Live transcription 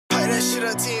that shit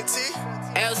on TNT?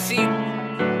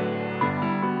 LC.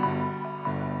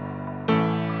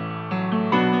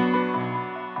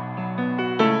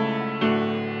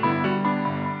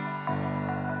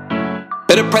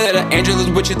 Better pray that an angel is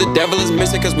with you, the devil is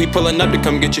missing, cause we pulling up to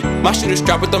come get you. My shooter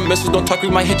strapped with the missiles, don't talk, we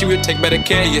might hit you, we'll take better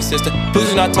care of your sister. Please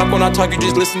do not talk when I talk, you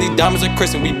just listen, these diamonds are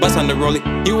Chris and we bust on the rollie.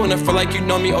 You wanna feel like you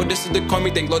know me, oh this is the call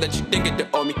me, thank Lord that you didn't get to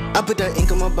owe me. I put that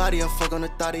ink on my body, I fuck on the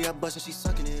thotty, I bust and she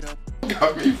sucking it up.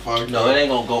 Got me fucked. No, it ain't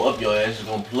gonna go up your ass, it's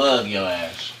gonna plug your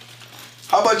ass.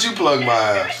 How about you plug my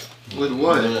ass? With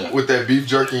what? With that beef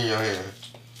jerky in your hand.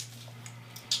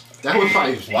 That would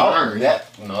probably burn.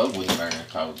 No, it wouldn't burn,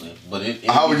 probably. But it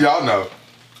How would y'all know?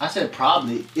 I said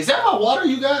probably. Is that my water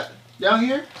you got down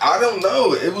here? I don't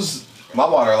know. It was my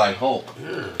water like Hulk.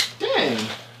 yeah. Dang.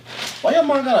 Why your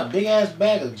mom got a big ass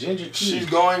bag of ginger tea? She's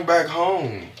going back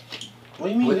home. What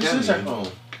do you mean? What This that is her mean? home.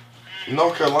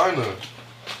 North Carolina.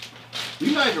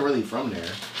 You're not even really from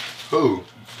there. Who?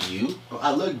 You?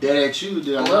 I look dead at you,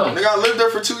 dude. I know. Nigga, I lived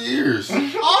there for 2 years.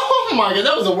 Oh my god,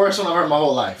 that was the worst one I've heard in my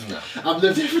whole life. No. I've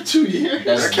lived there for 2 years.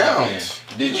 That counts.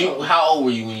 Did you? How old were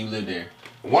you when you lived there?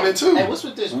 1 and 2. Hey, what's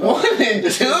with this, bro? 1 and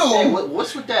 2. Hey,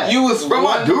 what's with that? You was Bro,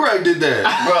 my one. durag did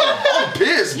that. Bro, I'm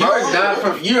pissed,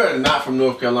 bro. you are not from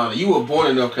North Carolina. You were born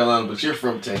in North Carolina, but you're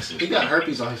from Texas. He got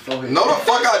herpes on his forehead. No, the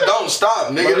fuck I don't. Stop,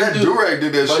 nigga. But That this dude- durag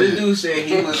did that But shit. this dude said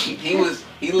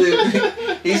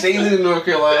he said he lived in North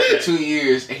Carolina for 2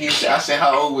 years. And I said,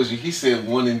 how old was you? He said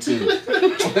 1 and 2. What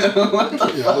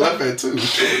the Yeah, I left that too.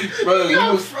 fuck? Bro, You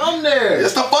you was from there.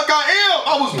 Yes, the fuck I am.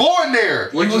 I was born there.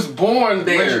 was born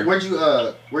there. Where'd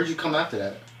you come after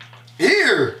that?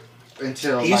 Here.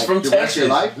 Until He's like, from the rest of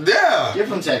your Texas. life? Yeah. You're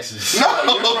from Texas.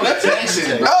 No,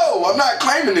 Texas. no, I'm not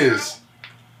claiming this.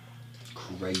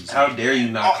 Crazy. How dare you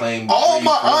not claim All where you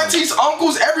my from? aunties,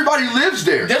 uncles, everybody lives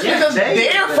there. That's Yeah, because they-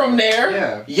 they're from there.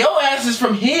 Yeah. Your ass is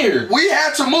from here. We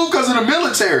had to move because of the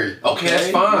military. Okay,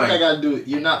 that's What I fine. gotta do it.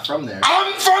 You're not from there.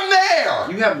 I'm from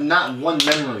there. You have not one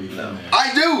memory from there.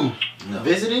 I do.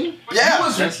 Visiting? Yeah.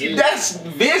 That's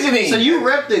visiting. So you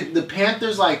rep the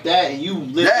Panthers like that and you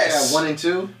live Yes. there at 1 and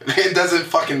 2? It doesn't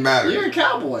fucking matter. You're a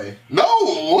cowboy. No,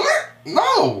 what?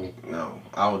 No. No,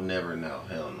 I would never know.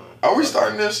 Hell no. Are we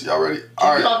starting this? Y'all ready?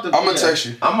 All right, off I'm the- gonna yeah. text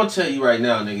you. I'm gonna tell you right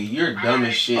now, nigga, you're dumb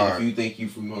as shit All if right. you think you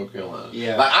from North Carolina.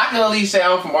 Yeah. Like I can at least say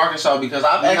I'm from Arkansas because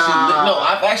I've actually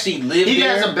I've actually lived He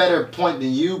there. has a better point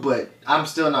than you, but I'm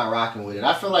still not rocking with it.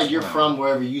 I feel like you're from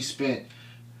wherever you spent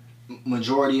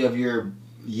majority of your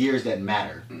years that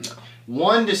matter. No.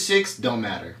 1 to 6 don't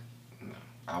matter.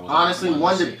 I was Honestly, not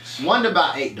 1 to to 6. 1 to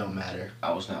about 8 don't matter.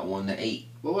 I was not 1 to 8.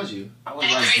 What was you? I was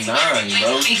like 9,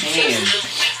 bro. 10,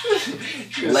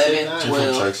 11, You're I'm from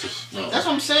 12. Texas. No. That's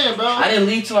what I'm saying, bro. I didn't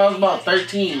leave till I was about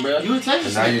 13, bro. You a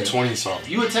Texas And now nigga. you 20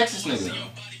 something. You a Texas nigga.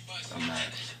 I'm not.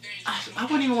 I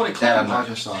wouldn't even want to That claim I'm not.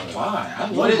 Arkansas. though. Why? I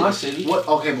What love is my city. What?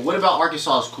 Okay, but what about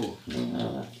Arkansas is cool?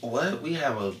 What? We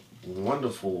have a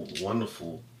wonderful,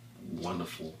 wonderful,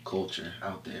 wonderful culture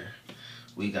out there.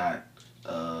 We got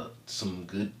some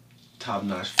good,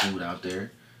 top-notch food out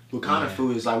there. What kind of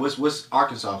food is like? What's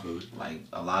Arkansas food? Like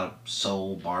a lot of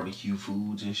soul barbecue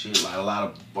foods and shit. Like a lot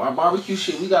of barbecue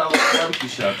shit. We got a lot of barbecue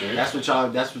shit out there. That's what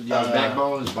y'all's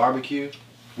backbone is barbecue.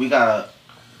 We got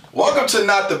Welcome to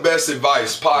Not the Best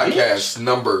Advice podcast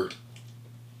number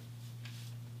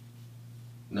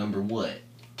what?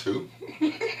 2.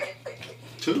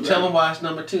 2. Right? Tell them why it's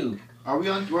number 2. Are we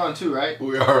on? We're on 2, right?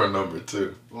 We are on number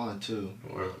 2. We're on 2.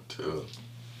 We're on 2.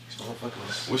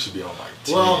 Motherfuckers. We should be on like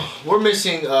 10. Well, we're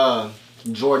missing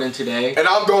Jordan today. And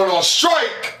I'm going on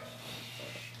strike.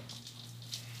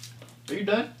 Are you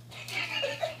done?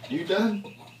 You done?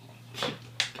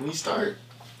 Can we start?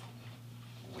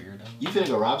 Weirdo. You finna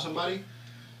go rob somebody?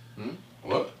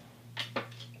 What?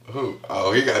 Who?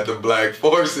 Oh, he got the black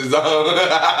forces on.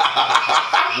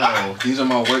 No, these are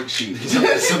my work shoes.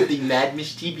 Something mad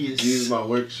mischievous. These are my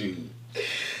work shoes.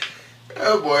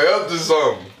 That boy up to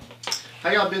something. How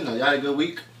y'all been though? Y'all had a good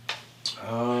week? It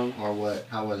Or what?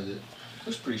 How was it?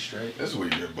 was pretty straight. This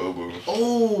week been boo-boo.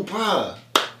 Oh, bruh.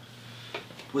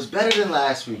 Was better than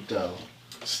last week though.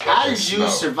 Stuck How in did you snow.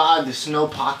 survive the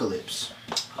snowpocalypse?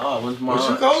 Oh, when's my What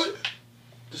you call it?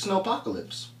 The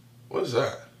snowpocalypse. What is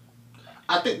that?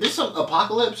 I think there's some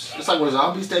apocalypse. It's like when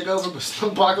zombies take over, but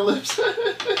snowpocalypse.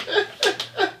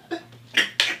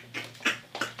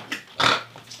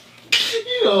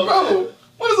 You know, Bro,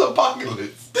 what is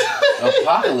apocalypse?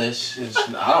 Apocalypse is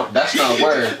that's not a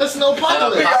word. a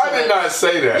snowpocalypse. I did not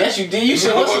say that. Yes, you did. You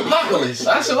said what's apocalypse?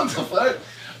 I said what the fuck?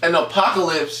 An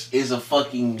apocalypse is a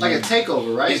fucking Like a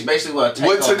takeover, right? It's basically what a takeover.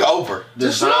 What took over?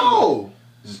 the zombie- snow.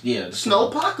 Yeah, the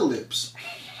Snowpocalypse.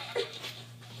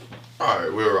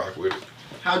 Alright, we'll rock with it.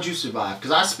 How'd you survive?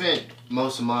 Because I spent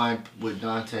most of mine with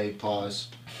Dante. Pause.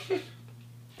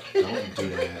 Don't do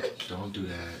that. Don't do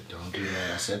that. Don't do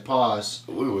that. I said pause.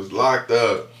 We was locked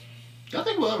up. Y'all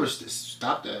think we'll ever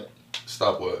stop that?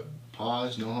 Stop what?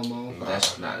 Pause, no homo?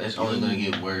 That's only gonna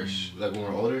get worse. Like when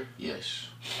we're older? Yes.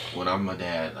 When I'm a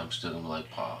dad, I'm still gonna be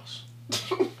like, pause.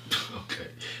 Okay.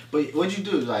 But what'd you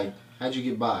do? Like, how'd you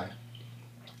get by?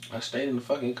 I stayed in the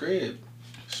fucking crib.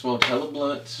 Smoked hella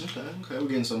blunts. Okay, we're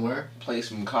getting somewhere. Played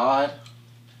some COD.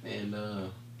 And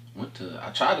I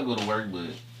tried to go to work, but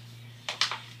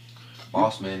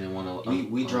boss man didn't want to.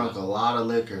 We drunk a lot of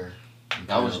liquor.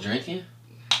 I was drinking?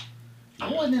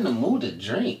 I wasn't in the mood to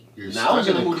drink. You're Now I was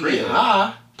in the stuck in mood the to get crib.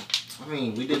 high. I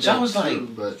mean, we did Which that I was too,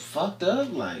 like, but fucked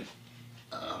up. Like,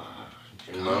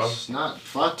 No. it's not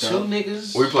fucked two up.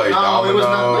 niggas. We played No, it was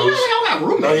not. dominoes. We don't have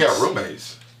roommates. No, he had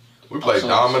roommates. We played so-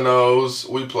 dominoes.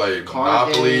 We played Card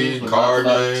Monopoly, games, card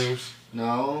Monopoly. games.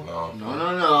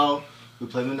 No. We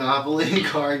play Monopoly,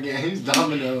 card games,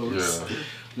 dominoes. Yeah.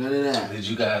 None of that. Did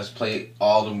you guys play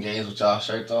all them games with y'all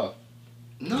shirts off?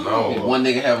 No. Did one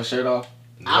nigga have a shirt off?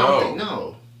 I don't think,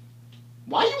 no.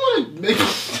 Why you want to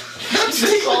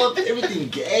make all of everything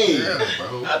gay? Yeah,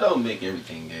 bro. I don't make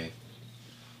everything gay.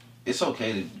 It's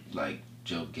okay to, like,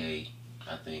 joke gay,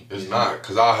 I think. It's not,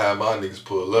 because I'll have my niggas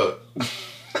pull up.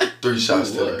 3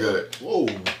 shots to the gut. Whoa.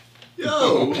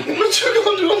 Yo, what you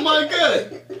gonna do on my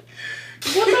gut?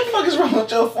 What the fuck is wrong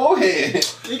with your forehead?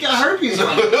 You got herpes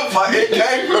on it. It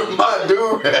came from my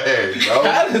do-rag, bro.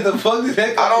 How did the fuck did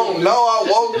that come I don't know. I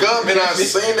woke up and I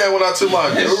seen that when I took my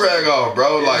do-rag off,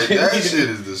 bro. Like, that shit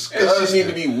is That shit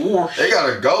need to disgusting. be washed. They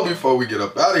gotta go before we get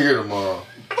up out of here tomorrow.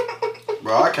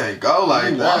 Bro, I can't go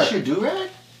like You wash that. your do-rag?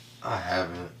 I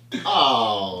haven't.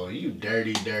 Oh, you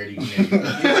dirty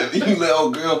nigga. You let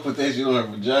old girl put that shit on her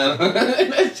vagina.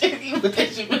 That shit, you put that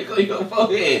shit back on your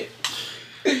forehead.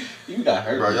 You got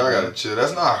herpes. Bro, y'all gotta chill.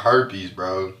 That's not herpes,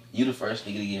 bro. You the first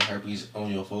nigga to get herpes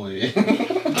on your forehead.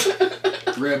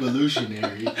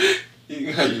 Revolutionary.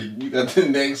 you got the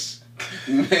next.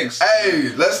 Hey,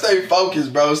 let's stay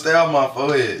focused, bro. Stay off my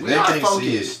forehead. We They are can't see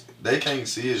focused. it. They can't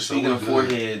see it. So Speaking we of good.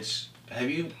 foreheads, have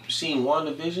you seen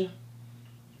WandaVision?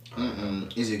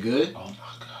 Mm-mm. Is it good? Oh my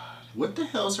god. What the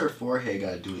hell's her forehead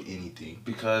got to do with anything?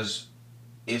 Because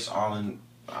it's all in.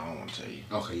 I don't want to tell you.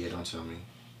 Okay, yeah, don't tell me.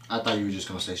 I thought you were just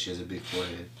gonna say she has a big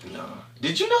forehead. No.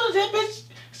 Did you know that bitch?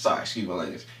 Sorry, excuse my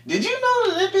language. Did you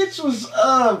know that bitch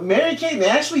was Mary-Kate and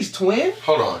Ashley's twin?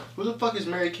 Hold on. Who the fuck is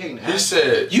Mary Kate? He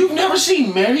said, You've never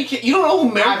seen Mary-Kate? You don't know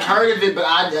who Mary-Kate? I've heard of it,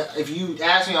 but if you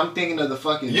ask me, I'm thinking of the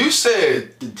fucking you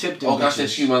said, the Tipton. Oh, I said bitches.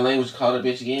 excuse my language. Called a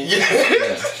bitch again.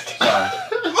 yeah. Sorry.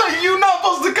 Like, you not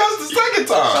supposed to cuss the second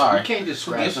time. Sorry. You can't just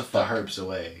Who scratch gives a the fuck? herpes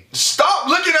away. Stop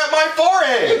looking at my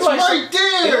forehead. It's right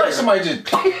there. It's like somebody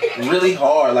just really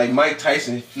hard, like Mike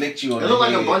Tyson flicked you on It the looked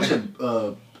like head. a bunch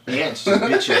of ants just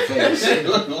bit your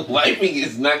face. Wiping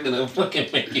is not gonna fucking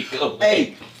make it go.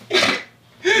 Hey.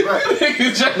 Right.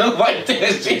 Niggas trying to wipe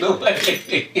that shit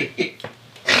away.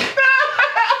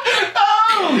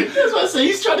 That's what I say.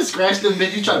 He's trying to scratch them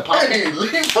bitch. You trying to pop Hey, it.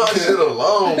 leave my shit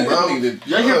alone, bro.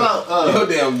 Y'all hear about Your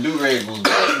damn do-rag was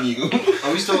biting you.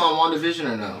 Are we still on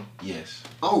WandaVision or no? Yes.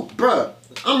 Oh, bruh.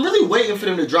 I'm really waiting for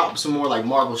them to drop some more like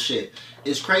Marvel shit.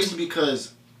 It's crazy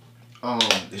because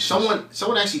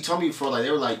someone actually told me before, like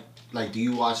they were like do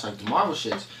you watch like the Marvel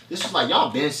shits? This was like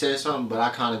y'all been said something, but I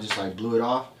kind of just like blew it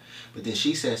off. But then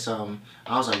she said something.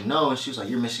 I was like no, and she was like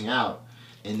you're missing out.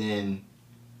 And then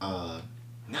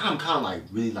now I'm kind of like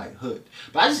really like hooked.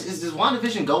 But does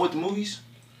WandaVision go with the movies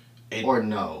or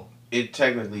no? It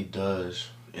technically does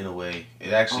in a way.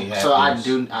 It actually happens.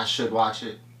 So I should watch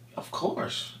it. Of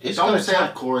course. It's Don't gonna say tie-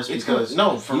 of course it's because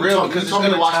gonna, no, for you real. told, because you it's told me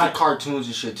gonna to watch tie- the cartoons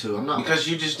and shit too. I'm not Because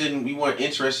you weren't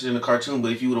interested in the cartoon,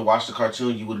 but if you would have watched the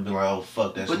cartoon, you would have been like, oh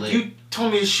fuck, that's But lit. you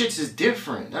told me the shits is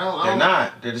different. They're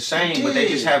not. They're the same, but they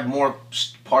just have more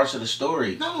parts of the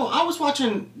story. No, I was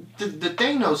watching the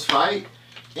Thanos fight,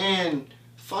 and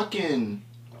fucking,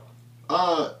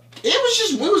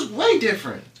 it was way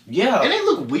different. Yeah. And it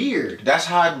looked weird. That's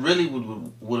how it really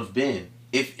would have been.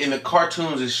 If in the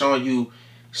cartoons it's showing you,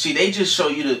 see, they just show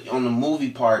you on the movie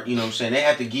part, you know what I'm saying? They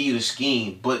have to give you the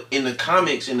scheme. But in the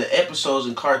comics, in the episodes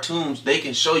and cartoons, they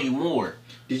can show you more.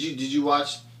 Did you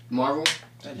watch Marvel?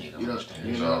 That nigga don't You know, understand.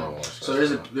 you I know. don't watch that So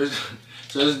there's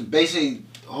stuff. basically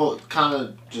whole kind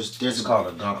of just there's It's a called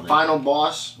a gauntlet. final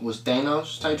boss was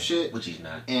Thanos type shit, Which he's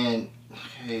not. and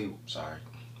hey, Sorry.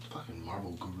 fucking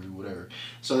Marvel guru, whatever.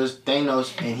 So there's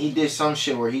Thanos, and he did some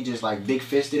shit where he just like big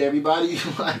fisted everybody.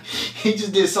 Like he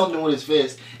just did something with his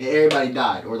fist, and everybody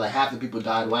died, or like half the people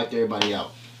died, wiped everybody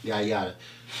out, yada yada.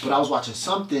 But I was watching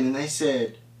something, and they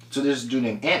said, so there's a dude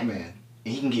named Ant-Man,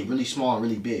 and he can get really small and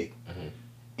really big.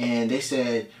 And they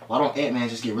said, why don't Ant-Man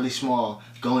just get really small,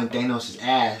 go in Thanos'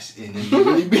 ass, and then get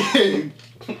really big?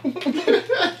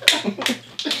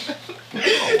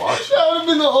 That would have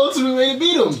been the ultimate way to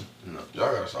beat him. No,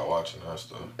 y'all gotta start watching that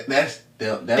stuff.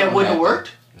 That wouldn't have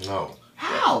worked? No.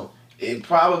 How? It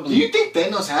probably. Do you think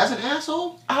Thanos has an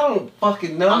asshole? I don't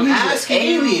fucking know. I'm He's asking an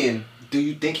you. alien. Do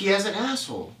you think he has an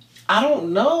asshole? I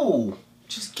don't know.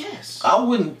 Just guess. I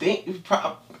wouldn't think.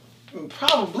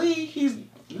 Probably he's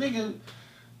nigga.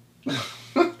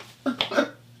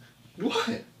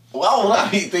 What? Why would I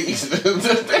be thinking? Does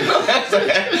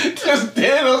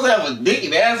Thanos have a dick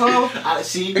and asshole?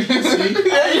 See? Yeah,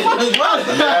 you might as well.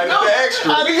 You added the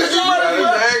extra.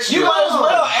 You might as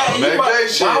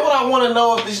well. Why would I want to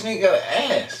know if this nigga got an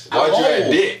ass? Why'd you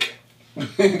add dick?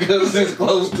 Because it's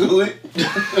close to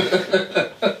it.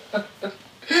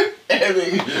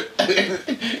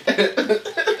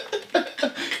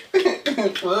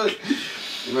 Fuck.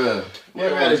 Bruh. You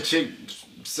ever had a chick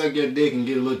suck your dick and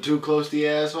get a little too close to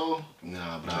your asshole?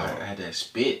 Nah, but I had that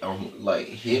spit on, like,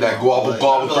 hit That on, gobble like,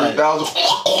 gobble like- 3000.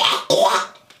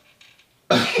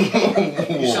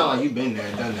 You sound like you been there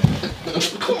and done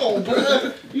that. Come on,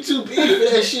 bro. You too big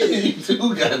for that shit. You too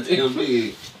goddamn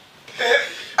big.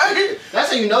 That's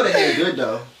how you know the hair good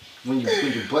though. When your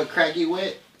butt crack get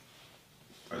wet.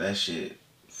 Bro, that shit.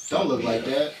 Don't look like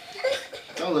that.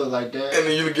 Don't look like that. And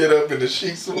then you get up in the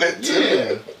sheets wet too.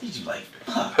 Yeah. You like,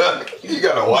 fuck. You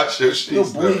gotta wash your Your sheets.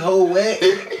 boy though. hole wet?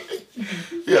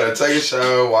 You gotta take a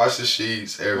shower, wash the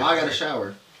sheets, everything. Why I gotta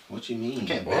shower? What you mean?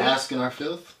 Can't What? bask in our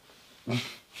filth.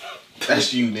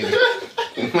 That's you,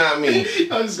 nigga. Not me.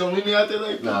 Y'all just gonna leave me out there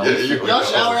like Nah, Yeah, you- y'all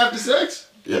shower after sex?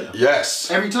 Yeah. Yes.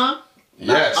 Every time?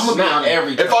 Yes. I'm gonna be Not honest.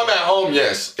 every If I'm at home,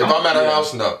 yes. If I'm at her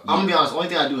house, no. I'm gonna be honest. The only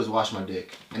thing I do is wash my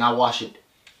dick, and I wash it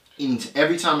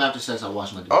every time after sex. I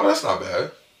wash my dick. Oh, that's not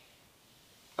bad.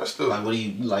 That's still. Like, what do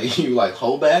you like? You like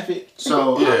whole bath it?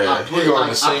 So Yeah, I put you go in like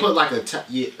the sink. I put like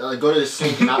a go to the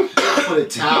sink and I put a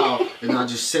towel and I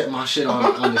just set my shit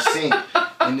on the sink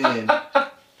and then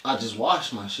I just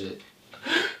wash my shit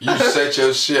You set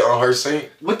your shit on her sink?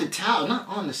 with the towel, not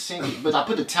on the sink, but I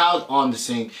put the towel on the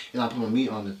sink and I put my meat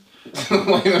on the. Wait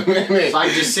a minute. So I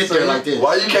just sit there like this.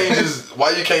 Why you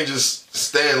can't just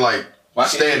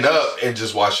stand up and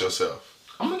just wash yourself?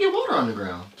 I'm gonna get water on the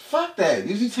ground. Fuck that.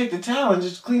 You just take the towel and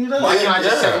just clean it up. Why can't I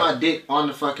just Yeah. set my dick on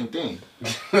the fucking thing?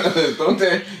 don't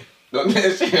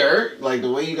that shit hurt? Like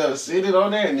the way you gotta sit it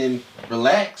on there and then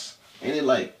relax. And it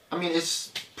like I mean,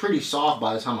 it's pretty soft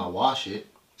by the time I wash it.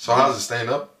 So how's it stand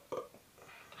up?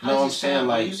 How know what I'm does it saying? stand?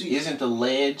 Like, Usually- isn't the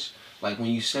ledge like when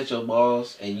you set your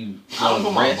balls and you I don't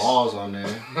put my rest? balls on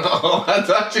there. Oh, I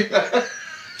thought you.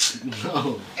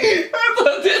 No. I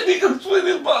thought that nigga was putting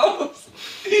his balls.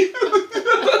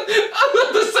 I'm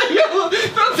about to say, yo,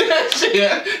 don't that shit.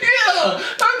 Yeah,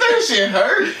 don't that shit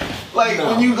hurt. Like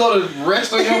No. when you go to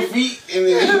rest on your feet and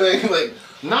then like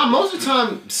Nah, most of the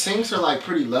time sinks are like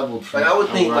pretty leveled. like I would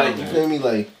from think where like I'm you at. feel me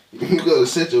like you go to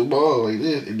set your ball like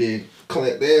this and then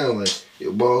clamp down like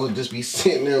your balls would just be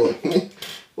sitting there like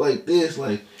like this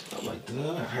like I'm like, does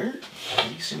that hurt? Are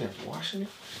you sitting there washing it?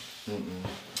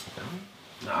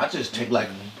 No, I just take like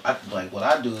what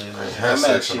I do is I ain't I'm had at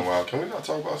sex in a shit- while. Can we not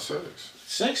talk about sex?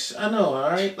 Sex, I know, all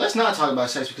right. Let's not talk about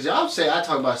sex because I would say I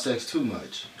talk about sex too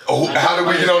much. Oh, how did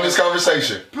we get on this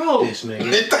conversation? Bro. This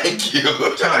nigga. Thank you.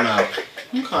 Time out.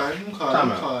 Okay.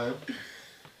 Time out.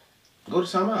 Go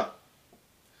to time out.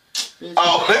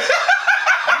 Oh.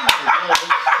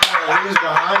 He was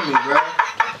behind me, bro.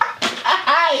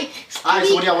 Alright,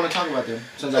 so what do y'all want to talk about then?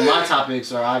 Since my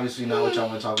topics are obviously not what y'all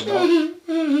want to talk about.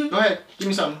 Go ahead, give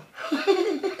me something.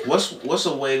 What's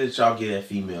a way that y'all get at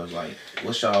females? Like,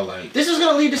 what's y'all like? This is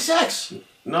gonna lead to sex.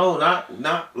 No,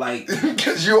 not like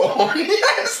Because you a horny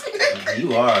ass nigga.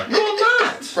 you are. No, I'm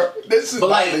not. Bro, this is But,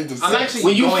 like, not lead to I'm sex. actually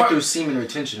When you going fir- through semen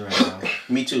retention right now.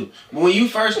 Me too. But when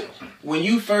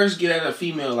you first get at a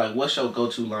female, like, what's your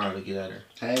go-to line to get at her?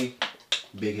 Hey,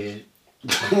 big head.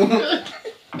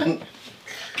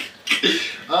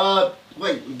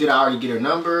 Wait, did I already get her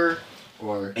number?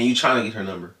 Or And you trying to get her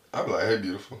number? I'm like, hey,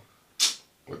 beautiful.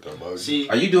 With the emoji. see,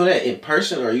 Are you doing that in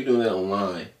person or are you doing that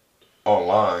online?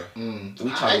 Online. We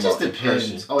talking it just about in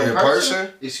depends. person. Oh, In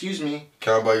person? Excuse me.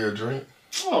 Can I buy you a drink?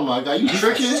 Oh my god, you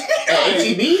tricking? At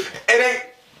ATB? It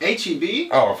ain't. HEB?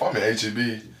 Oh, if I'm in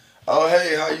HEB. Oh,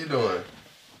 hey, how you doing?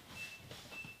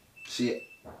 See,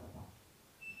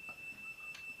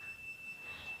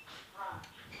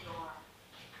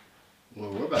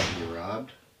 well, we're about to get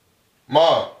robbed.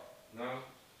 Mom. No.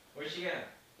 Where's she at?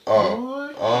 Oh,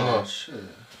 I don't know. Shit.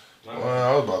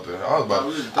 Well,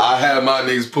 I had my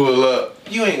niggas pull up.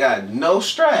 You ain't got no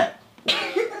strap.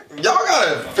 Y'all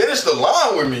gotta finish the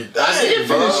line with me. I did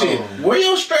finish it. Where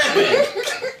your strap at?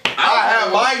 I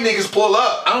have my niggas pull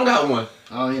up. I don't got one.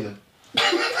 I don't either.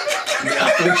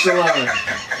 I finished the line.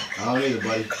 I don't either,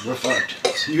 buddy. We're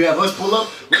fucked. You have us pull up,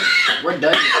 we're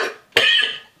done.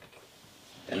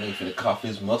 That nigga finna cough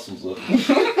his muscles up.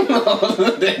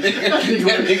 that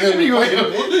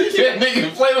nigga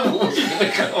inflatable was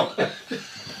finna come.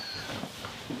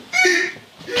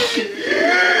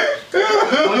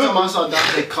 One time I saw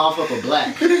Dante cough up a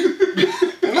black.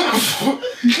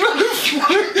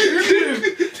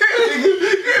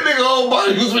 That nigga whole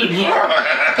body was finna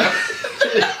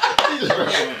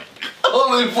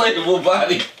whole inflatable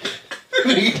body.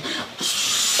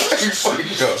 Fuck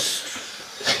up.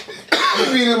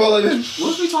 What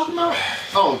was we talking about?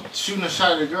 Oh, shooting a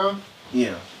shot at a girl?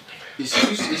 Yeah.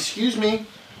 Excuse me.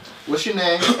 What's your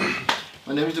name?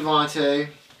 My name is Devontae.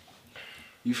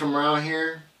 You from around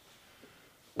here?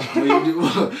 What do you do?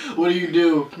 What do you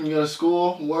do? You go to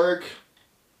school? Work?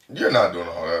 You're not doing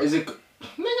all that. Is it...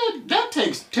 Nigga, that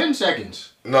takes 10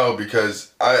 seconds. No,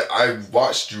 because I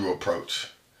watched you approach.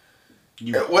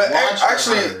 You Well, watched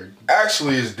or heard?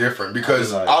 actually, it's different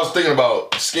because I was thinking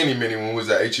about Skinny Minnie when we was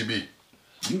at HEB.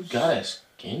 You got a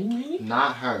skinny minnie?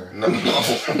 Not her. No,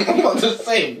 I'm about to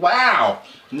say, wow.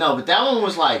 No, but that one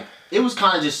was like... It was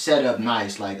kind of just set up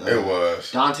nice. Like it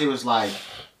was. Dante was like...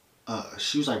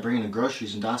 she was like bringing the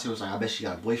groceries and Dante was like, I bet she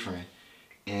got a boyfriend.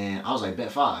 And I was like,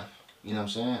 bet 5. You know what I'm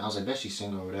saying? I was like, bet she's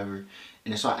single or whatever.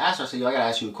 And then so I asked her, I said, yo, I gotta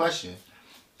ask you a question.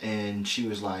 And she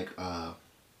was like,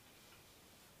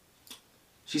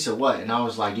 she said, what? And I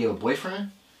was like, you have a boyfriend?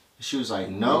 And she was like,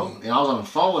 no. And I was on the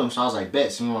phone with him, so I was like,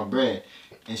 bet, send me my bread.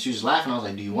 And she was laughing. I was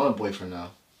like, do you want a boyfriend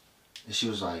now? And she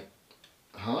was like,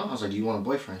 huh? I was like, do you want a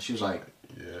boyfriend? She was like,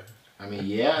 Yeah. I mean,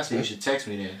 yeah. I said, you should text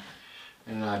me then.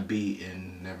 And then I beat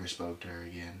and never spoke to her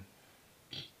again.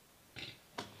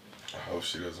 I hope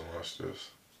she doesn't watch this.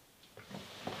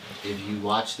 If you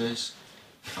watch this,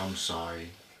 I'm sorry.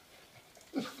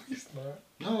 He's not.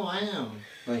 No, I am.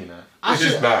 No, you're not. I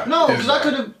He's should not. No, He's because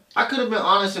not. I could have been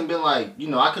honest and been like, you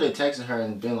know, I could have texted her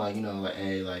and been like, you know, like,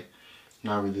 hey, like,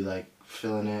 not really like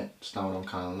feeling it. It's not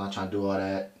what I'm not trying to do all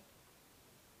that.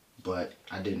 But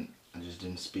I didn't. I just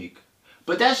didn't speak.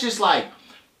 But that's just like,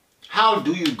 how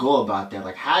do you go about that?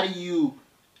 Like, how do you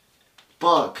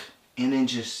fuck and then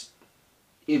just,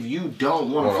 if you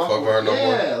don't want to fuck with her no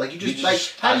more? Yeah, like you just like,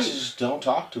 how I do you, just don't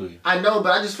talk to you. I know,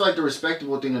 but I just feel like the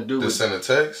respectable thing to do Just is send a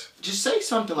text. just say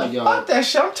something like, yo. Fuck that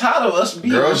shit. I'm tired of us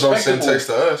being Girls don't respectable. send text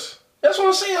to us. That's what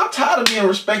I'm saying. I'm tired of being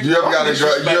respectable. You ever I'm got a girl? You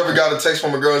disrespectful. ever got a text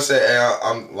from a girl and say,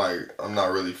 "Hey, I'm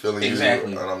not really feeling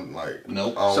Exactly. you," and I'm like,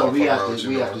 Nope. I don't So wanna we fuck have around to with you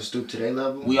we no have more. to stoop to their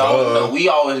level. We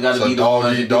always got to It's be a the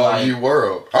one to doggy be like,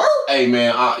 world. hey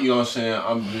man, you know what I'm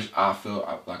saying? I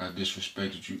feel like I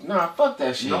disrespected you. Nah, fuck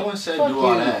that shit. No one said Fuck do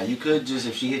all you. that. You could just,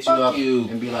 if she hits you Fuck up you.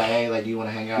 and be like, hey, like, do you want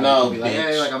to hang out? No, You could be like, bitch.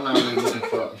 hey, like, I'm not really looking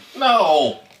for.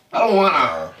 No, I don't wanna.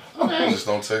 Nah, Okay. just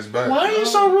don't text back. Why are you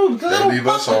so rude? Because I They don't leave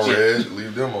us fuck on with you. red.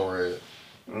 Leave them on red.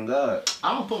 Oh God.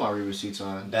 I don't put my Reba receipts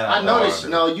on. That I I noticed. do.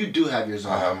 No, you do have yours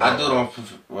I have on. mine. I do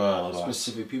it on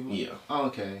Specific people. yeah, Oh,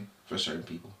 okay. for certain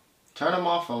people. Turn them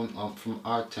off from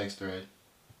our text thread.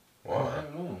 I Why?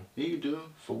 don't know. Yeah, you do.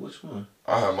 For which one?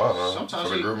 I have mine on. Sometimes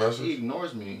For the group he message.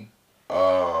 ignores me.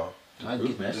 Uh, I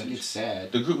Group get message?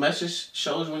 sad. The group message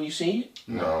shows when you see it.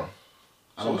 no.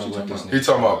 I don't So know what what you this. talking He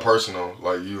talking about personal,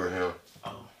 like you and him.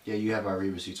 Yeah, you have our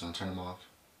Reba receipts on. Turn them off.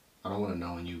 I don't want to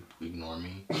know when you ignore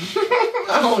me.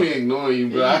 I don't even ignore you,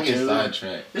 bro. Yeah, I you get do.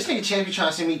 sidetracked. This nigga Champ be trying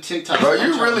to send me TikTok. Bro,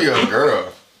 you really a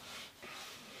girl.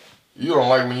 You don't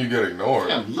like when you get ignored.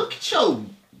 Damn, look at your.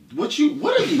 What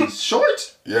are these?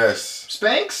 Shorts? Yes.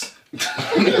 Spanx?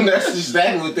 That's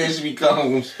exactly what they should be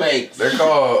calling spanks. They're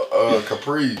called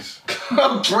capris.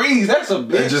 Breeze, that's a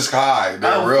They're bitch. just high.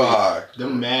 They're real high. They're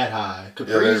mad high. Capris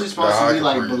they're is supposed to high be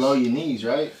like capris. below your knees,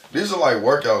 right? These are like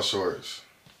workout shorts.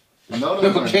 No,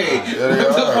 those Okay. aren't high. Yeah, they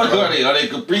What the are, fuck bro. are they? Are they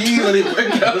capris? Are they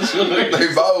workout shorts?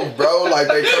 They both, bro. Like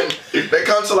they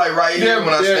come to like right here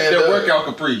when I stand they're up. workout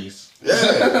capris. Yeah.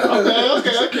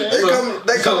 Okay.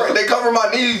 They cover my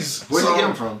knees. Where'd so you get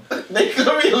them from? They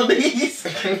cover your knees.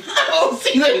 I don't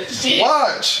see that shit.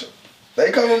 Watch. They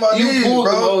cover my You knees, pulled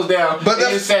the bro. nose down, But but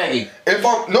that's- it's sagging.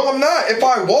 I'm not. If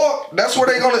I walk, that's where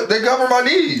they cover my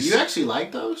knees. You actually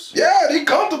like those? Yeah, they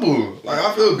comfortable. Like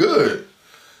I feel good.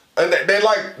 And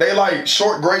they like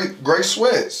short gray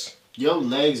sweats. Your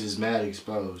legs is mad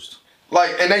exposed.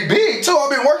 Like, and they big too.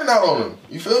 I've been working out on them.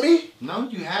 You feel me? No,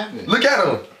 you haven't. Look at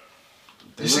them.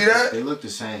 They You see look- that? They look the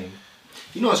same.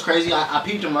 You know what's crazy? I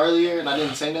peeped him earlier and I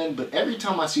didn't say nothing, but every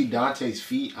time I see Dante's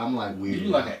feet, I'm like weird. You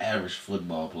like an average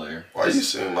football player. Why you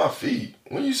seeing my feet?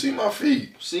 When you see my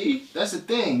feet? See? That's the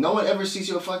thing. No one ever sees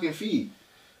your fucking feet.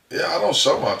 Yeah, I don't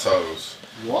show my toes.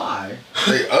 Why?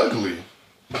 They ugly.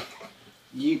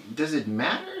 Does it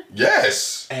matter?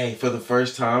 Yes. Hey, for the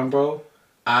first time, bro,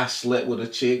 I slept with a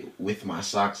chick with my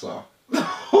socks off.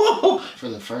 For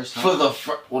the first time?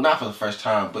 Well, not for the first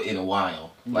time, but in a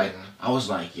while. Like, Yeah. I was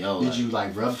like, yo. Did you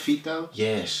like rub feet though?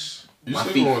 Yes. You My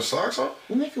sleeping feet. with socks on?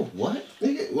 Nigga, what?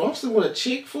 Nigga, when I'm sleeping with a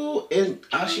chick, fool, and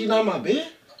she not in my bed?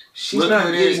 She's Look not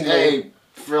who it is. getting there. Hey,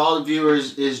 for all the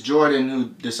viewers, is Jordan who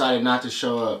decided not to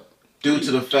show up. Due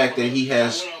to the fact that he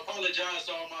has. I want to apologize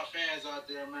to all my fans out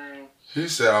there, man. He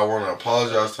said, I want to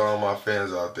apologize to all my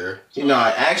fans out there. You know,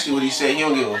 actually, what he said, he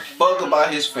don't give a fuck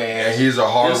about his And fans. he's a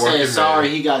He hard-working man. said sorry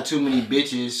he got too many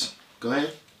bitches. Go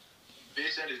ahead.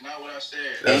 Bitch, that is not what I said.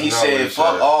 And he That's not what said, he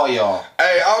fuck said. all y'all.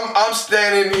 Hey, I'm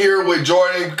standing here with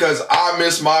Jordan because I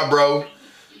miss my bro.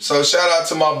 So shout out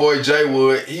to my boy Jay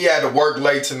Wood. He had to work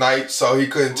late tonight, so he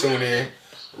couldn't tune in.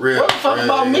 What the fuck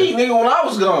about me, nigga, when I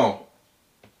was gone?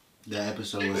 That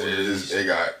episode was It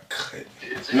got cut.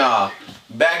 Nah,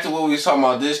 back to what we was talking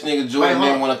about. This nigga Jordan Wait, hold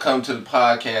didn't want to come to the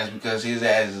podcast because his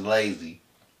ass is lazy.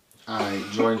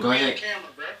 Alright, Jordan, go ahead. Camera,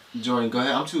 bro. Jordan, go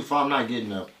ahead. I'm too far. I'm not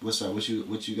getting up. What's up? What you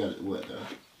got? What?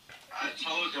 I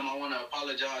told them I want to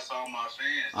apologize to all my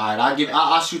fans. All right,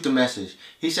 I'll shoot the message.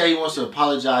 He said he wants to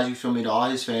apologize. You feel me, to all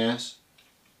his fans.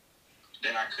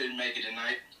 That I couldn't make it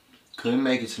tonight Couldn't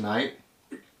make it tonight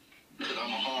because I'm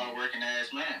a hard-working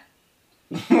ass man.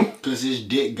 because his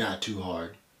dick got too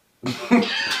hard.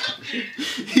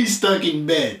 He's stuck in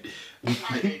bed. I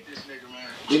hate this nigga,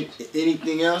 man.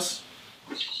 Anything else?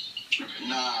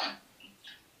 Nah. I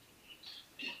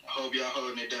hope y'all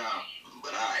holding it down.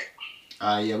 But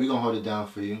alright. Yeah, we gonna hold it down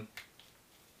for you.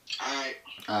 Alright.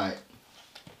 All right,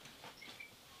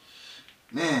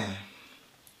 man.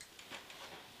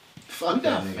 Fuck You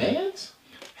that got nigga. fans?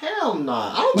 Hell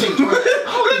nah. I don't think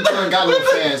Jordan got no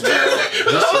fans, bro.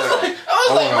 I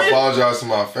want to apologize to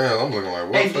my fans. I'm looking like,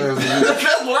 what Hey, fans are you?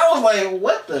 that's what I was like,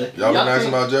 what the? Y'all been Y'all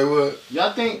asking think- about Jay Wood?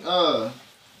 Y'all think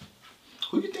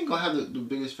who you think gonna have the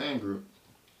biggest fan group?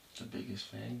 The biggest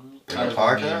fan group? In the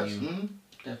podcast? Mm-hmm.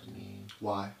 Definitely.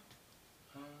 Why?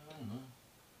 I don't know.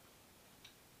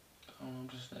 I'm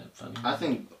just that funny. I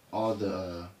think all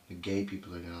the gay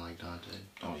people are gonna like Dante.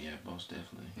 Oh yeah, most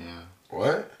definitely. Yeah.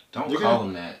 What? Don't They're call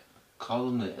gonna- them that. Call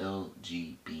them the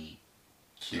LGBT.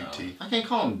 QT. I can't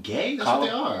call them gay. That's Call what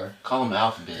they them- are. Call them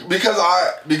alphabet.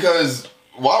 Because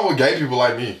why would gay people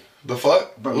like me? The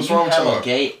fuck? Bro, What's You wrong with have a y'all?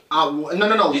 gay.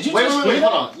 No. Did you wait, just wait, hear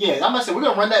hold on. Yeah, I'm gonna say we're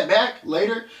gonna run that back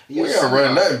later. We ain't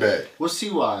running nothing back. We'll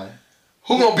see why.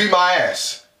 Who gonna beat my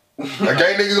ass? A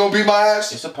gay nigga gonna beat my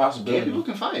ass? It's a Gay possibility. people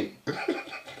can fight.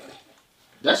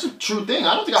 That's a true thing.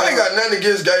 I don't think I ain't got nothing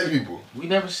against gay people. We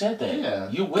never said that. Yeah.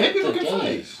 You Gay with people the can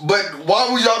gays. But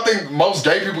why would y'all think most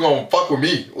gay people gonna fuck with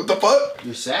me? What the fuck?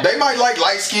 You're sad. They might like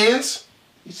light skins.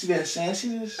 You see that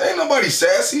sassiness? Ain't nobody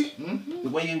sassy. Mm-hmm. The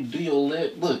way you do your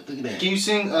lip. Look at that. Can you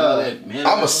sing? That man.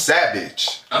 I'm a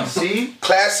savage. See,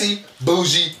 Classy,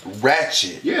 bougie,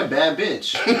 ratchet. you're a bad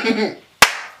bitch.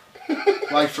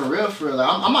 Like for real, for real. Like,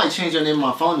 I might change your name on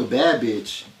my phone to Bad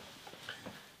Bitch.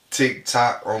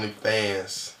 TikTok,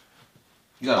 OnlyFans.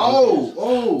 You got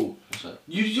Oh. What's up?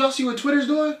 Y'all see what Twitter's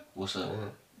doing? What's up?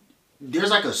 There's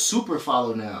like a super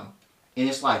follow now, and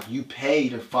it's like you pay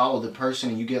to follow the person,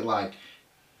 and you get like,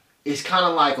 it's kind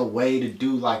of like a way to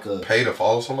do like a Pay to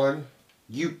follow somebody?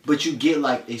 but you get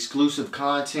like exclusive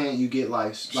content. You get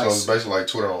like So it's basically like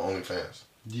Twitter on OnlyFans.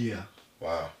 yeah.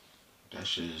 Wow. That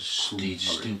shit is stupid.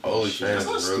 OnlyFans shit.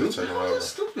 is really taking over. That's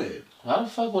stupid. Why the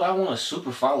fuck would I want to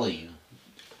super follow you?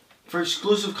 For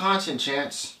exclusive content,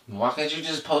 Chance. Why can't you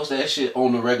just post that shit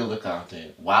on the regular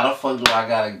content? Why the fuck do I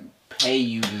gotta pay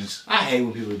you this? I hate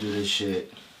when people do this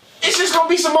shit. It's just gonna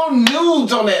be some more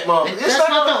nudes on that motherfucker. That's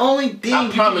not the only thing I you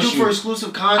can promise do you. for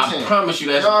exclusive content. I promise you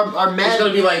There that's are mad.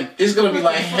 it's gonna be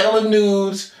like hella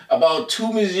nudes about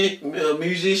two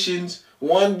musicians.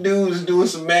 One dude's doing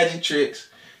some magic tricks,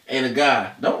 and a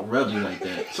guy. Don't rub me like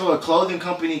that. So a clothing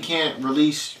company can't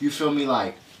release, you feel me,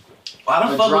 like Why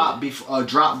the a fuck?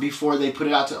 drop before they put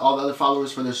it out to all the other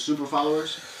followers for their super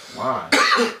followers? Why?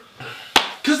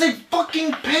 Cause they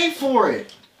fucking pay for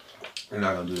it. We're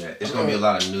not gonna do that. It's gonna be a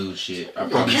lot of nude shit. I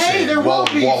promise. Okay, there will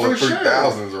be wall for of sure.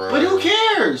 3,000s around But who here.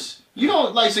 cares? You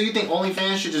don't like. So you think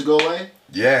OnlyFans should just go away?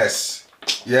 Yes.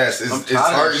 Yes, I'm it's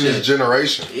tired of hurting shit. this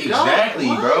generation. Exactly,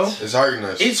 What? bro. It's hurting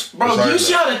us. Bro. It's Do you hurting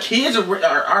see us. how the kids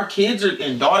our kids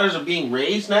and daughters are being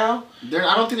raised now?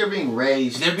 I don't think they're being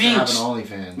raised. They're being- to have an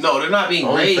OnlyFans. No, they're not being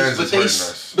OnlyFans raised, but is hurting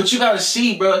us. But you gotta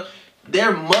see, bro.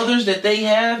 Their mothers that they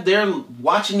have, they're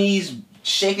watching these,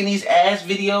 shaking these ass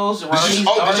videos around these Did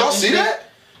daughters y'all and see shit. that?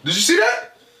 Did you see that?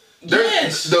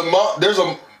 Yes.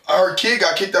 Her kid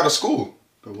got kicked out of school.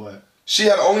 For what? She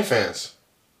had OnlyFans.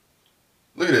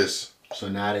 Look at this. So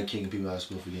now they're kicking people out of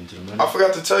school for getting to the money. I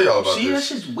forgot to tell y'all about See, that this.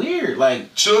 shit's weird.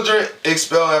 Like, Children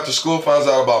expelled after school finds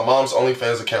out about mom's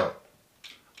OnlyFans account.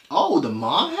 Oh, the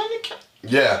mom had it?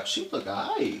 Yeah, She look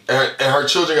alright. and her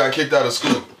children got kicked out of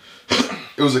school.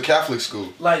 It was a Catholic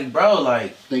school. bro,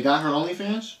 like They got her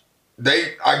OnlyFans?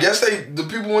 I guess the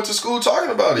people went to school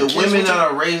talking about it. the Kids women went to- that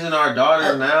are raising our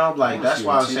daughters now, like I that's see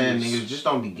why I'm what saying, it is. niggas, just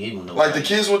don't be getting no. like the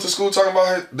kids went to school talking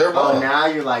about their mom. Oh, now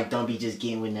you're like, don't be just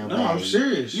getting with nobody. No, I'm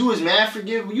serious. You was mad for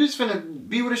giving. You was finna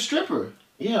be with a stripper.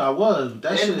 Yeah, I was.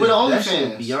 That And shit with that shit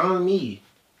OnlyFans. is beyond me.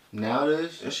 Now it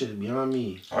is. That shit is beyond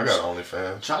me. I got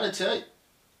OnlyFans. Try to tell you.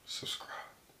 Subscribe.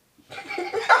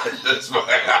 What's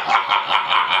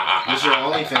your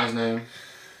OnlyFans name?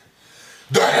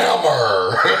 The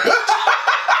Hammer.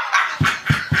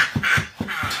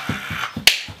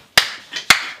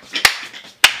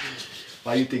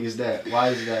 Why you think it's that? Why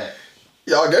is that?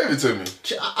 Y'all gave it to me.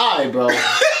 Alright, bro.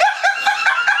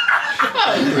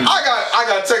 I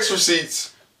got text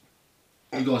receipts.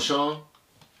 You gonna show him?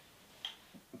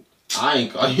 I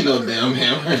ain't call you no damn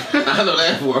hammer. I know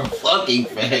that for a fucking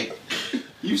fact.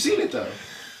 You've seen it though.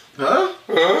 Huh?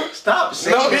 Huh? Stop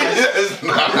saying No, that. it's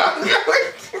not.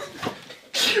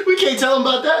 We can't tell him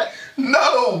about that.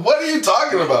 No, what are you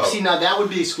talking about? See, now that would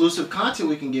be exclusive content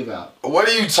we can give out. What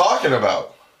are you talking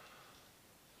about?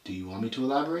 Do you want me to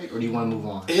elaborate, or do you want to move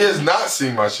on? He has not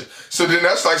seen my shit. So then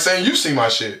that's like saying you see my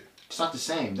shit. It's not the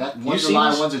same. That one's a seen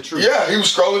lie, this? one's a truth. Yeah, he was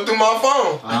scrolling through my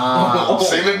phone. Ah,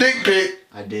 Seen the dick pic.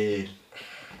 I did.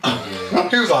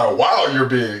 He was like, wow, you're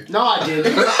big. No, I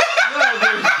didn't. No,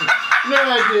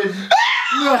 I didn't.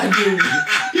 No, I didn't.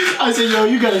 I said, yo,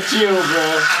 you gotta chill,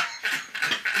 bro.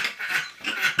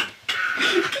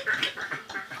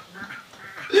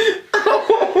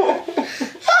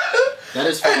 That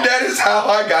is false. And that is how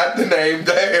I got the name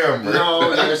The Hammer.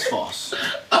 No, that is false.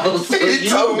 Oh, so He you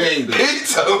told named it. He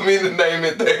told me to name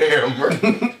it The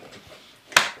Hammer.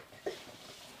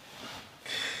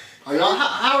 Are y'all?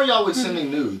 How are y'all with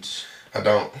sending nudes? I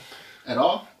don't. At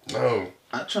all? No.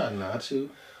 I try not to.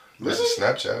 This is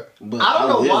Snapchat. But I don't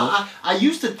know will. why. I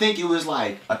used to think it was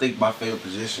like I think my favorite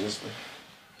position is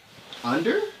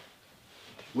under.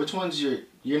 Which one's your?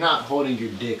 You're not holding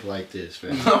your dick like this,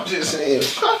 fam. I'm just saying.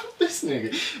 This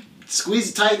nigga.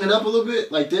 Squeeze, tighten it up a little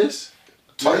bit, like this.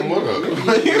 Tighten what up?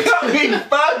 You got me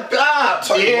fucked up.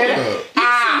 Tighten what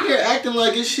up? You're acting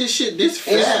like it's shit this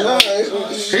fat. It's not.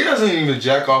 Like, He doesn't even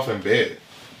jack off in bed.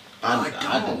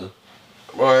 I do.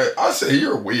 But I say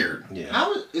you're weird. Yeah.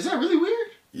 how is that really weird?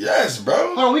 Yes, bro.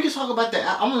 Hold on, we can talk about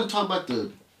that. I'm gonna talk about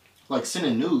the, like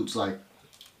sending nudes. Like,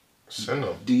 Send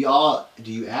them. do you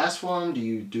ask for them? Do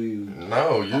you?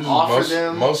 No, usually Offer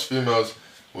them? most females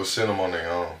will send them on their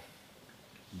own.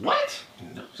 What?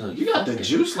 So You got the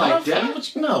juice How like the fuck that?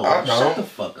 would you know? I Shut don't. the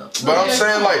fuck up. But I'm Okay,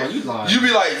 saying come like on, you lying. you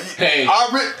be like, Hey.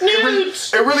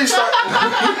 it really start.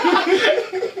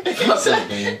 He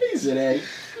said, "Hey,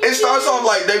 It starts off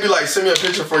like they be like, send me a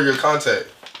picture for your contact,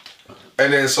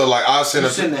 and then so like I'll send you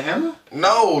a send the hammer."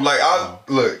 no, like I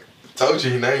look, told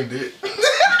you he named it.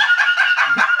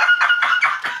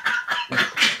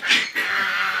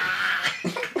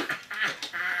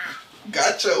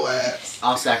 Got your ass.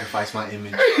 I'll sacrifice my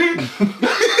image.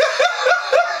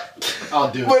 I'll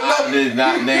do it. But I no, did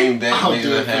not name that I'll do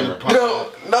nigga it for hammer. the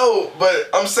pod. no, but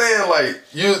I'm saying like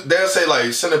they'll say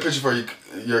like send a picture for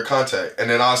your contact, and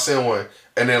then I'll send one,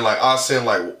 and then like I'll send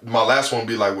like my last one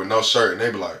be like with no shirt, and they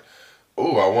be like,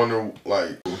 oh, I wonder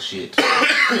like Bullshit.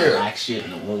 yeah, Black shit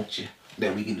and I want you.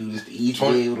 That we can do this the easy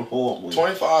 20 way with a hard way.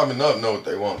 25 and up know what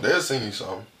they want. They'll send you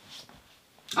something.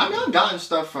 I mean, I've gotten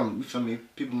stuff from, you feel me,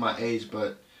 people my age,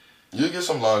 but You get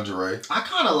some lingerie. I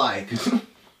kind of like,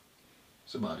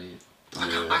 That's about it.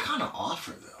 I kind of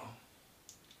offer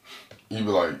though. You be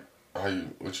like,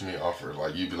 what you mean offer?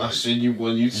 Like you be I like, send you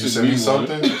one. You you send me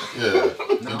something? Yeah,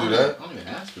 you do that. I'm gonna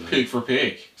ask for that. Pig for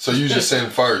pig. So you just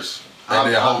send first,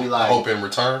 and I'll then be like- hope in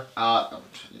return.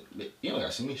 You don't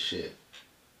gotta send me shit.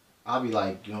 I'll be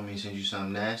like, you want me to send you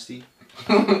something nasty?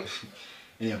 And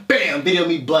then bam, video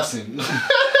me busting.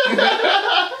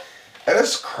 And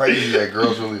it's crazy that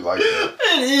girls really like that.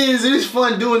 It is. It is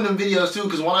fun doing them videos too,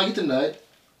 because one, I get the nut,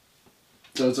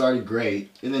 so it's already great,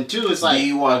 and then two, it's Do like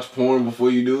you watch porn before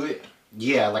you do it?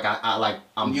 Yeah, like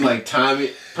I'm. You like time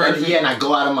it perfect. Yeah, and I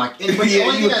go out of my. But the Yeah,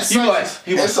 only thing that sucks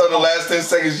is And so the last 10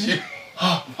 seconds, you.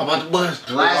 I'm about to bust.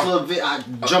 the last little bit. I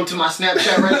jump to my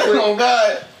Snapchat right quick. Oh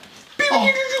God.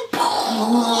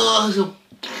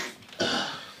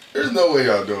 There's no way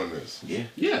y'all doing this. Yeah,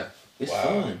 Yeah, it's Wow.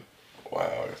 fun.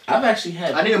 Wow. I've actually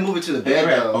had. I need to move it to the Have you bed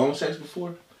ever had though. phone sex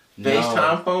before? No.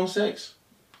 FaceTime phone sex?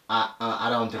 I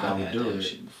don't think I would had do that it.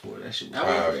 shit before. That shit was I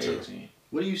would have to. crazy.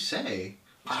 What do you say?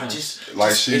 I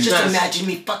Like she's Just imagine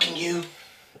me fucking you.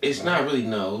 It's not really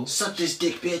no. Suck this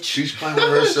dick, bitch. she's playing with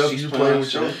herself. She's You playing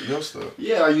playing with with your stuff.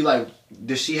 Yeah, are you like?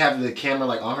 Does she have the camera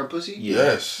like on her pussy? Yeah.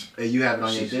 Yes. And you have it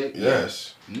on your She's- dick?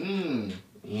 Yes. Mmm.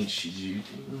 And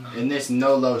And there's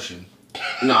no lotion.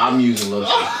 no, I'm using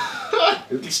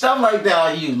lotion. Stuff like that,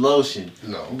 I use lotion.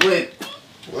 No. But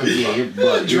yeah, your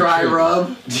butt. Dry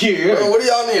rub. Yeah. Bro, what do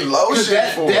y'all need lotion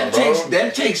That, for, that bro?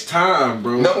 takes time,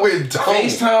 bro. No, it don't.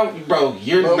 FaceTime, bro,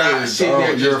 you're No, not it sitting there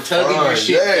don't. just You're tugging your fine.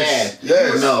 shit Yes, fast.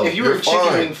 yes. No. If you were you're a chicken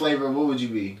fine. wing flavor, what would you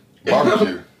be?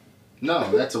 Barbecue.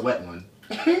 No, that's a wet one.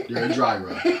 You're a dry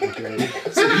rub. Okay.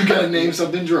 So you gotta name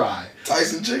something dry.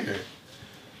 Tyson chicken.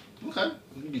 Okay.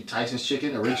 You can be Tyson's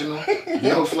chicken, original.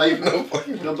 No flavor. No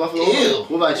flavor. No buffalo. Ew.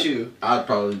 What about you? I'd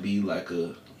probably be like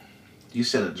a. You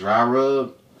said a dry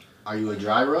rub. Are you a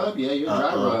dry rub? Yeah, you're a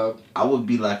dry rub. I would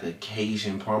be like a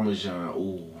Cajun Parmesan.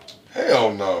 Ooh,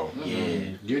 Hell no.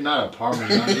 yeah. You're not a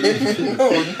Parmesan.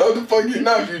 No, the fuck you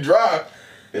not if you dry.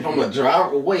 If I'm a dry,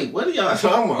 wait, what are y'all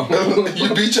talking about?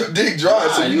 You beat your dick dry,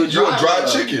 so you're a dry rub.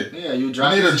 chicken. Yeah, you a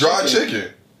dry. You need a piece of dry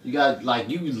chicken. You got like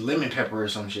you lemon pepper or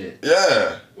some shit.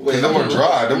 Yeah. Wait, Cause them are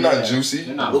dry. Them Yeah. not juicy.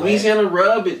 They're not Louisiana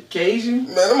rub at Cajun?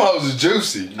 Man, them hoes is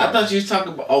juicy. I thought you was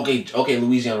talking about okay,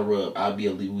 Louisiana rub. I'll be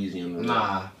a Louisiana rub.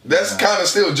 Nah. That's Nah. kind of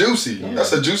still juicy. Yeah.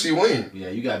 That's a juicy wing. Yeah,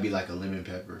 you gotta be like a lemon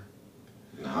pepper.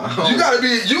 Nah. You gotta be.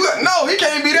 No, he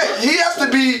can't be that. He has to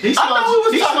be. He thought we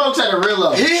was he talking- smokes at a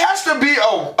Rillo. He has to be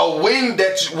a wing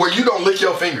where you don't lick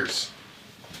your fingers.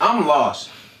 I'm lost.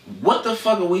 What the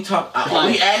fuck are we talking? Are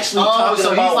we actually Oh, talking so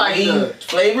he's about like wing the-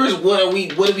 flavors? What are we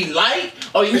like?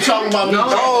 Or are you talking about me?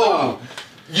 No.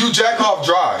 You jack off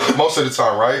dry most of the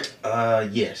time, right?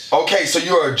 Yes. Okay, so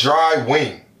you're a dry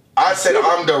wing. I said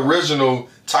I'm the original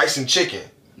Tyson chicken.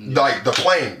 Like the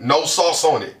plain, no sauce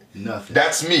on it. Nothing.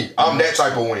 That's me. I'm that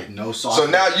type of wing. No sauce. So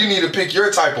now you need to pick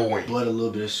your type of wing. but a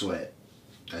little bit of sweat.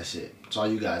 That's it. That's all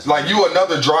you guys. Like you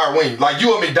another dry wing. Like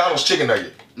you a McDonald's chicken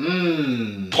nugget.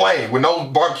 Mmm. Plain with no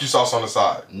barbecue sauce on the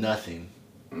side. Nothing.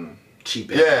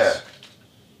 Cheap. Yeah. ass.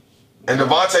 And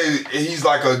Devontae, he's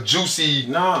like a juicy.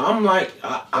 No, I'm like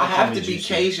I have to me be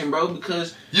juicy. Cajun, bro,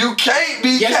 because You can't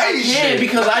be yes I Cajun. can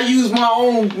because I use my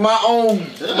own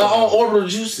orbital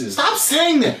juices. Stop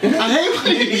saying that.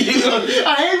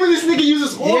 I hate when this nigga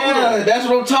uses orbital. Yeah, that's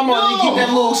what I'm talking about. They keep that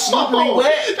little slippery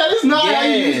wet. That is not how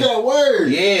you Yeah. use that word.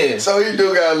 Yeah. So he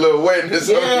do got a little wetness.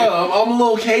 on Yeah, I'm a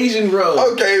little Cajun, bro.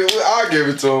 you. Okay, well, I'll give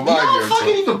it to him. You I'll don't give it to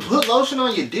fucking him. even put lotion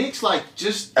on your dicks, like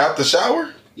just After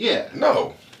shower? yeah.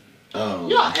 No.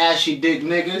 Y'all ashy dick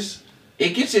niggas. It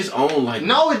gets its own like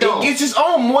No, it don't. It gets its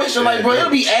own moisture, like bro. it It'll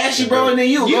be does. ashy, It bro, does. and then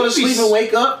you You go to be sleep and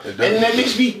wake up, It and does. then that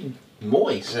makes me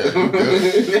moist. Yeah, you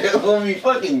good. It'll be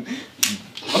fucking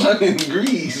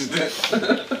greased.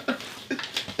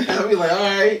 I'll be like,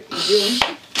 all right.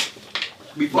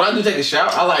 But I do take a shower.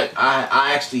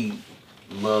 I actually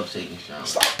love taking showers.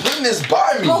 Stop putting this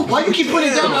by me. Bro, why you keep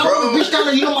putting it down? I bro. don't reach down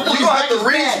there. You know my You fucking gonna back have is to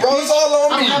reach, bad, bro. bitch. It's all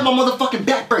on I me. don't have my motherfucking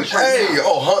back brace right Hey, now.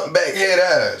 oh, humpback head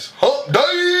ass. Hump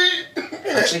day.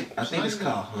 I think it's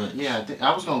called hunt. Yeah,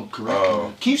 I was gonna correct Oh.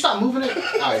 you. Can you stop moving it? All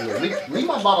right, yeah, leave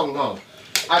my bottle alone.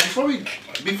 All right, before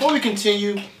we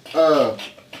continue, I'm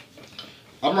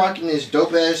rocking this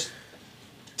dope ass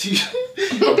t-shirt,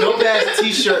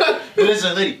 but it's a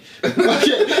hoodie.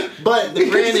 Okay, but the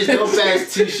brand is dope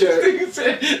ass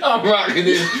t-shirt. I'm rocking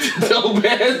this dope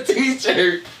ass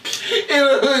t-shirt in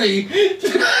a hoodie.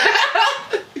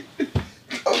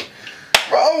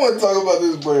 Bro, I want to talk about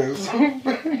this brand.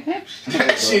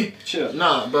 That shit. Chill.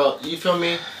 Nah, bro, you feel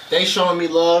me? They showing me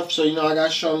love, so you know I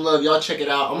gotta show them love. Y'all check it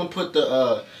out. I'm gonna put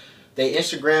the their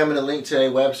Instagram and a link to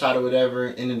their website or whatever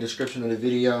in the description of the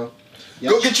video.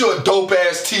 Y'all Go get you a dope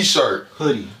ass t-shirt.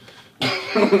 hoodie.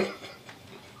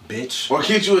 Bitch. Or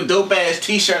get you a dope ass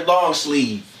t-shirt long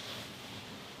sleeve.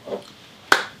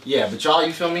 Yeah, but y'all,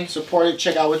 you feel me? Support it.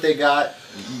 Check out what they got.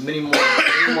 Many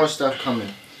more stuff coming.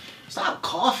 Stop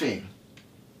coughing.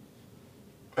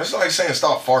 That's like saying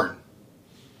stop farting.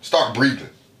 Start breathing.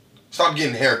 Stop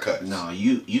getting haircuts. No,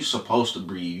 you supposed to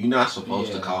breathe. You're not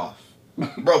supposed to Yeah. cough.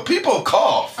 Bro, people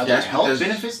cough. Are there That's health because-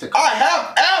 benefits to I cough?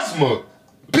 have asthma.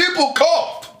 People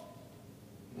cough.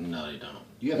 No, they don't.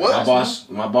 You have What?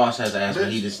 asthma? My boss has asthma.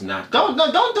 He does not.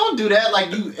 Don't do that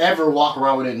like you ever walk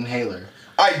around with an inhaler.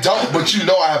 I don't, but you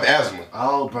know I have asthma.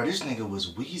 Oh, bro, this nigga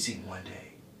was wheezing one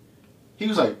day. He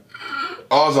was like,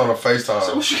 I was on a FaceTime.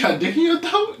 so what you got dick in your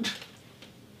throat?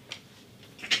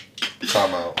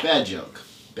 Time out. Bad joke.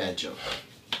 Bad joke.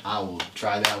 I will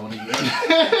try that one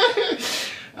again.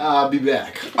 I'll be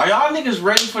back. Are y'all niggas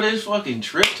ready for this fucking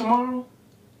trip tomorrow?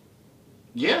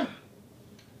 Yeah.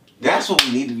 That's what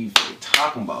we need to be fucking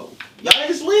talking about. Y'all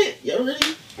niggas lit? Y'all ready?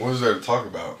 What is there to talk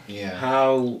about? Yeah.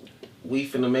 How we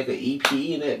finna make an EP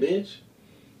in that bitch?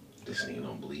 This nigga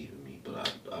don't believe in me,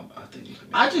 but I think we can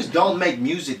make I just don't make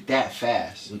music that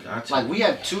fast. We got to. Like, we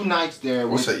have 2 nights there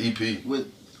What's with, an EP?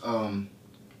 with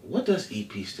What does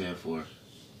EP stand for?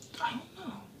 I don't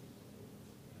know.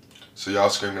 So y'all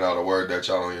screaming out a word that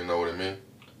y'all don't even know what it means?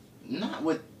 Not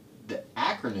what the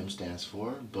acronym stands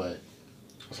for, but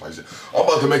It's like, I'm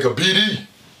about to make a BD.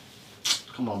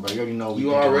 come on, bro. You already know. we You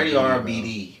think about already are a bro.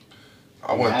 BD.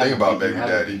 I You wasn't have thinking a about BD, baby you have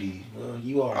a daddy. BD. Well,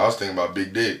 you are. I was thinking about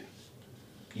big dick.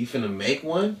 You finna make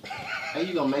one? How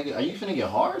you gonna make it? Are you finna get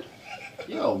hard?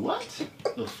 Yo, what?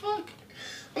 The fuck?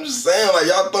 I'm just saying, like,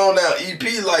 y'all throwing down EP,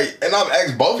 like, and I've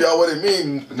asked both y'all what it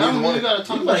means. That don't mean you gotta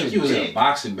talk You about like your you was in a dick.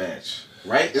 boxing match,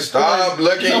 right? Stop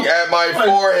looking at my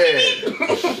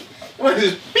forehead. What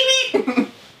is beep?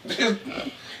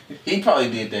 He probably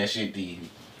did that shit to you.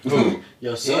 Who?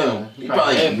 Yo, Him. son. He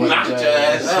probably headbutted knocked your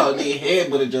ass out. He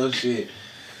headbutted your shit.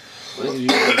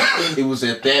 It was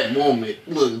at that moment.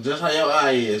 Look, just how your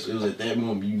eye is. It was at that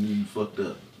moment you knew you fucked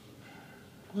up.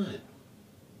 What?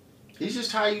 He's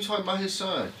just tired of you talking about his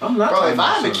son. I'm not. Bro, talking if I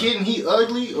about have a son. kid and he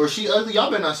ugly or she ugly,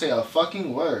 y'all better not say a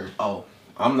fucking word. Oh,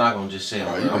 I'm not gonna just say a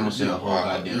Bro, word. you- I'm gonna say a you whole wild.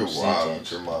 goddamn You're wild sentence.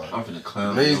 with your mind. I'm finna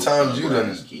clown. Many your times you ugly done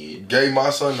ass kid. gave my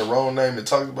son the wrong name and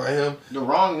talked about him. The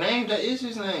wrong name, that is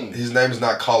his name. His name is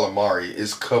not Calamari,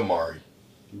 it's Kamari.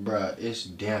 Bruh, it's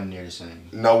damn near the same.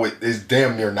 No, it's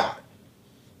damn near not.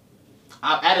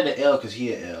 I added an L because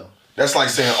he a L. That's like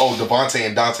saying, oh, Devontae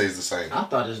and Dante is the same. I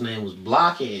thought his name was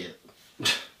Blockhead.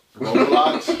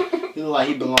 Roblox. He look like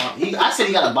he belong. I said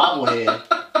he got a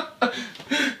bobblehead.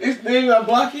 His name got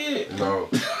Blockhead. No.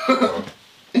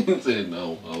 He said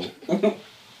no, ho.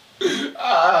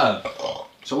 Ah.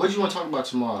 So what do you want to talk about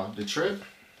tomorrow? The trip?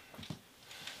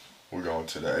 We're going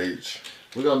to the H.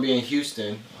 We're gonna be in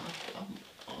Houston.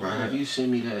 Bro, have you sent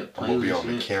me that I'm gonna be playlist on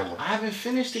the yet? camera. I haven't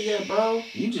finished it yet, bro.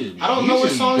 You just I don't know what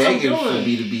just songs I'm begging for doing.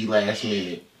 me to be last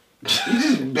minute. You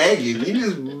just begging. You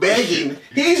just begging.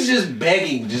 He's just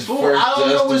begging just Fool, for I don't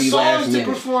us know to what be songs last to minute.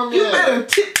 perform You yet.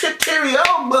 better terry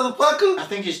on, motherfucker. I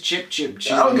think it's Chip Chip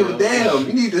Chip. I don't give a damn.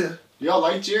 You need to Y'all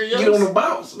like Cheerios? get on the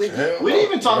bounce. Nigga. Hell We no. didn't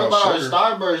even talk Without about sugar.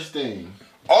 our Starburst thing.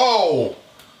 Oh,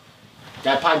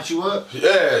 That piped you up?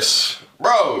 yes.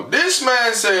 Bro, this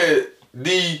man said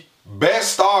the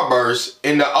best Starburst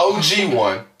in the OG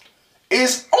one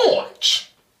is orange.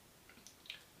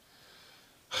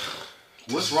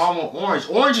 What's wrong with orange?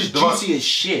 Orange is juicy as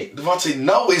shit. Devontae,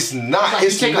 no, it's not. Like, you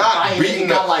It's take a not bite and beating it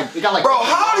the. got like Bro,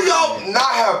 how do y'all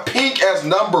not have pink as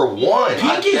number one?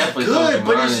 Pink is definitely good, thought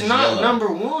but mine it's is not yellow. number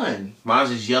one.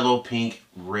 Mine's is yellow, pink,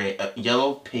 red.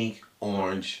 Yellow, pink,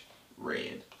 orange,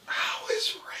 red. How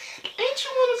is red? Ain't you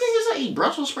one of the niggas that eat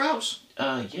Brussels sprouts?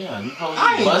 Yeah, you probably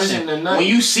I ain't busting. listening to nothing. When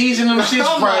you season them shits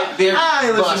I'm right, not- they're I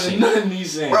ain't listening busting. to nothing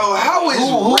he's saying. Bro, how is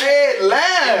Who- red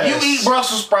last? You eat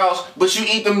Brussels sprouts, but you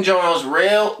eat them Jones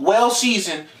real well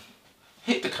seasoned.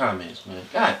 Hit the comments, man.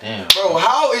 God damn. Bro,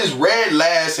 how is red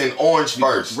last and orange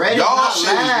first? Red is not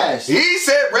last. He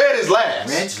said red is last.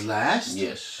 Red's last?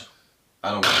 Yes.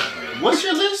 I don't want red. What's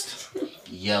your list?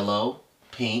 Yellow,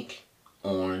 pink,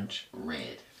 orange,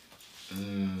 red.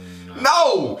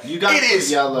 No, You got it is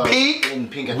yellow pink,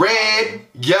 and pink at the red, bottom.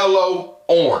 yellow,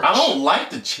 orange. I don't like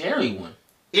the cherry one.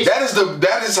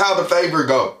 That is how the favorite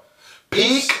go.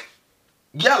 Pink,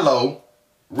 yellow,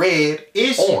 red,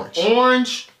 It's orange.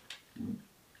 orange,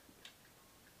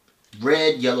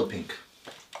 red, yellow, pink.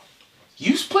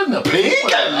 You splitting the Pink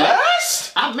one at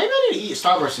last? Maybe I need to eat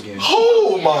Starburst again.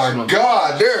 Oh my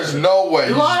God! There's no way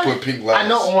you just put pink last. I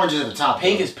know orange is at the top.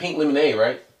 Pink though. is pink lemonade,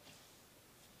 right?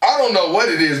 I don't know what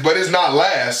it is, but it's not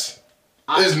last.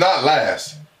 It's not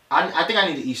last. I think I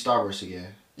need to eat Starburst again.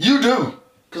 You do.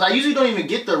 Because I usually don't even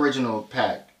get the original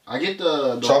pack. I get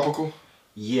the Tropical.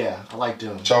 Yeah, I like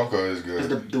them. Tropical is Because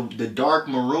good. the dark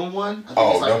maroon one, I think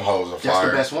Oh, it's like, them hoes are that's fire.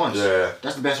 the best ones. Yeah.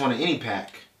 That's the best one in any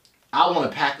pack. I want a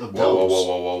pack of those. Whoa, whoa, whoa,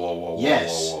 whoa, whoa, whoa, whoa,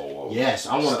 Yes. whoa, whoa, whoa. Yes,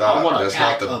 I want Stop. a That's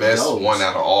pack not the of best those. one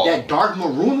out of all. That dark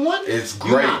maroon one? It's You're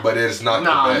great, not- but it's not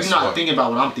Nah, the best you're not one. thinking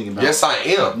about what I'm thinking about. Yes, I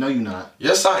am. No, you're not.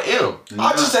 Yes, I am. you're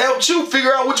I just not. helped you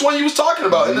figure out which one you was talking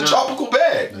about in the you're not. tropical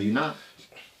bag. No, you're not.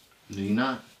 No, you're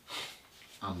not.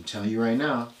 I'm telling you right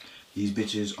now, these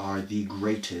bitches are the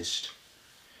greatest.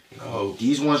 No.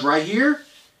 These ones right here,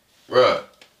 Bruh.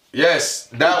 Yes,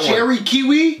 that one. cherry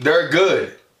kiwi. They're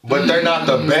good, but they're not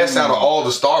the best out of all the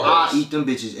I Starbursts. eat them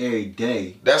bitches every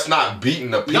day. That's not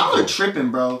beating the people. Y'all are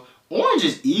tripping, bro. Orange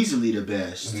is easily the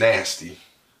best. Nasty.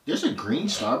 There's a green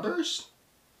Starburst.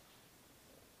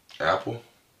 Apple.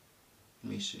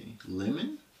 Let me see.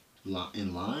 Lemon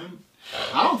and lime.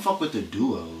 I don't fuck with the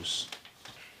duos.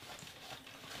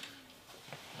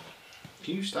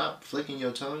 Can you stop flicking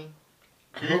your tongue?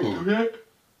 Who?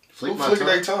 Flick Who my flicking tongue.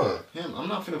 their tongue? Him. I'm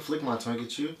not finna flick my tongue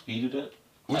at you. You do that?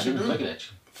 What I you didn't do? flick it at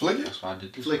you. Flick it? That's why I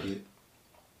did this. Flick one.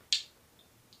 it.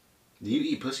 Do you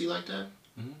eat pussy like that?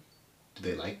 Mhm. Do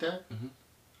they like that? Mhm.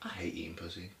 I hate eating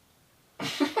pussy.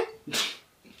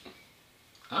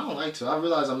 I don't like to. I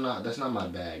realize I'm not. That's not my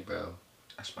bag, bro.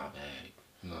 That's my bag.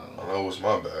 No. I know what's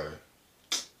my bag.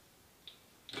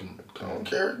 Come I on, don't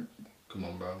care. come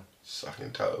on, bro.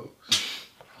 Sucking toes.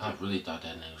 I really thought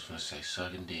that nigga was gonna say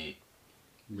sucking dick.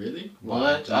 Really?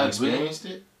 What? You I experienced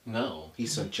it? No. He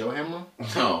sucked your hammer?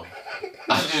 No.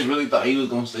 I just really thought he was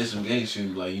gonna say some gay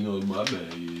shit like, you know what my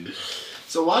bag is.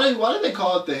 So why did they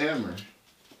call it the hammer?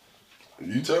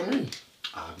 You tell me.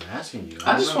 I'm asking you.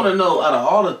 I just want to know, out of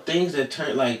all the things that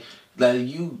turn like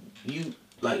you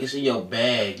like it's in your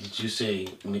bag that you say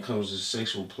when it comes to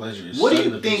sexual pleasure. It's What do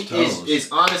sucking you a bitch's think toes. is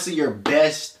honestly your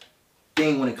best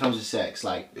thing when it comes to sex?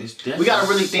 Like, It's we gotta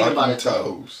really think Sucking about it.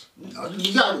 toes.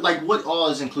 You got like what all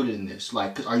is included in this?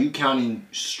 Like, are you counting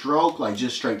stroke, like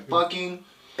just straight fucking?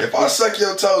 If I suck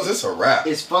your toes, it's a wrap.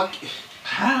 It's fuck.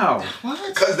 How?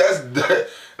 What? Cause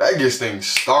that gets things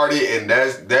started, and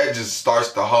that just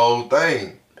starts the whole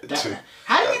thing.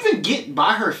 How do you even get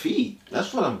by her feet?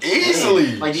 That's what I'm Easily.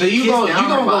 saying. Like, do So you kiss gonna down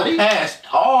her go body? past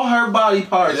all her body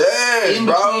parts Yes, in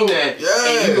bro. between that, Yes.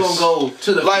 and you gonna go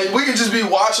to the Like, we could just be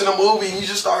watching a movie and you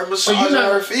just start So massaging you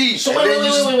not- her feet. So and wait, then wait,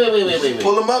 you just wait.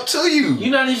 pull them up to you.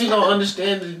 You're not even gonna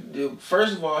understand.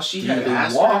 First of all, she had you to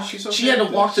ask her walk. if she's She okay had to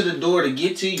with walk to the door to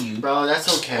get to you. Bro,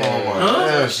 that's okay. Oh my Huh?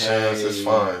 gosh, Okay. Chance, it's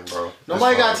fine, bro.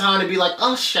 Nobody It's got fine. time to be like,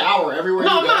 oh, shower everywhere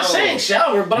No, you I'm go. not saying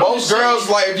shower, but I'm Most just girls,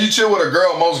 saying, like, if you chill with a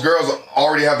girl, most girls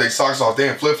already have their socks off. They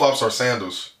in flip flops or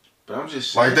sandals. But I'm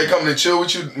just saying, Like, they come to chill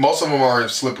with you. Most of them are in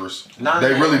slippers. Nah,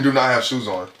 They nah. really do not have shoes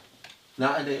on.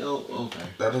 Nah, they okay.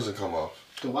 That doesn't come off.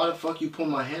 Then why the fuck you pull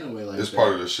my hand away like It's that?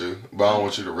 part of the shoe, but I don't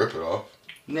want you to rip it off.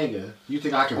 Nigga, you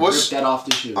think I can What's- rip that off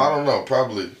the shoe? I don't know,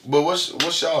 probably. But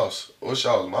what's y'all's? What's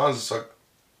y'all's? Mine's a suck.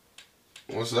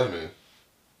 What's that mean?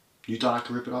 You thought I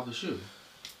could rip it off the shoe?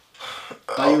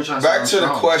 Thought you were trying to Back say to I'm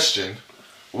the strong. question.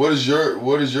 What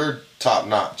is your top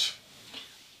notch?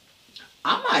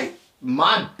 I might,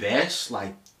 my best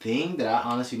like thing that I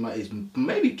honestly might is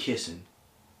maybe kissing.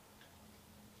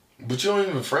 But you don't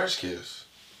even French kiss.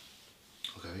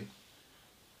 Okay.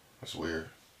 That's weird.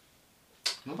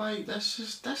 Nobody.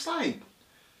 That's like.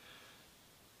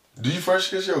 Do you French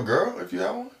kiss your girl if you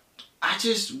have one? I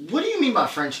just. What do you mean by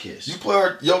French kiss? You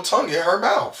put your tongue in her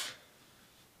mouth.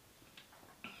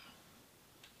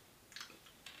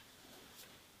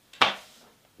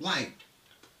 Like,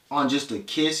 on just a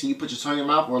kiss and you put your tongue in your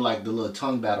mouth, or like the little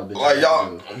tongue battle bitch. Like you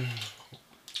y'all. have to do?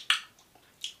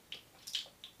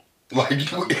 Like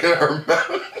you in her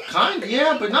mouth. Kind,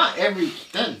 yeah, but not every.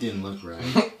 That didn't look right.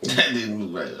 That didn't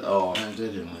look right at all. That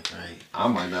didn't look right. I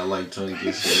might not like tongue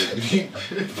kissing.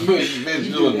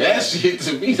 Bitch doing that shit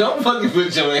to me. Don't fucking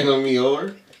put your hand on me,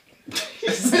 or.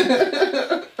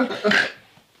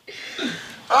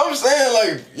 I'm saying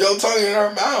like your tongue in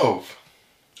her mouth.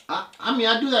 I mean,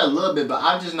 I do that a little bit, but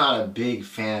I'm just not a big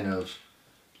fan of,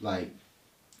 like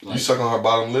You suck on her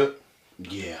bottom lip.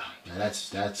 yeah,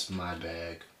 that's my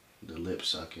bag. The lip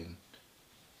sucking.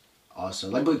 Also,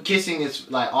 like, but kissing is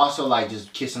like also like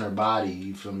just kissing her body.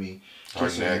 You feel me? Her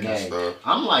Kissing neck and stuff.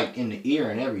 I'm like in the ear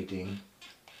and everything.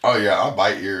 Oh yeah, I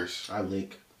bite ears. I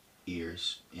lick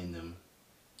ears in them.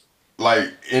 Like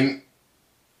in.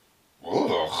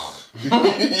 Ugh.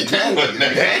 That look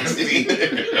nasty.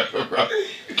 Bro.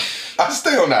 I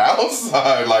stay on the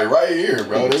outside, like right here,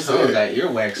 bro. That's Tongue it. got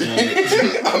earwax in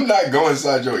it. I'm not going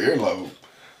inside your earlobe.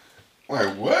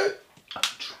 Like what?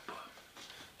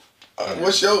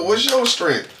 What's your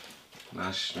strength?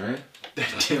 Not strength.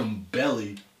 That damn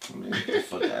belly. Man, get the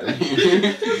fuck out of here.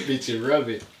 Bitch, and rub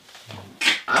it.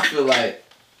 I feel like,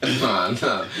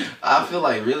 nah. I feel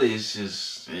like really it's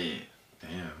just, yeah,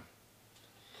 damn.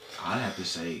 I have to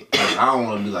say, like, I don't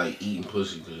want to be like eating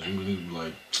pussy because you be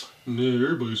like, man,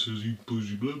 everybody says eat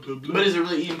pussy, blah blah blah. But is it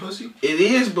really eating pussy? It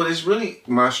is, but it's really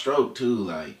my stroke too.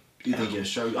 Like, You think you're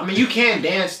sure? I mean, you can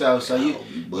dance though, so you I'll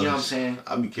be know what I'm saying.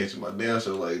 I be catching my damn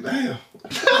so like, damn.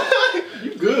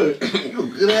 You good. You a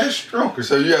good ass stroker.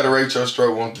 So you had to rate your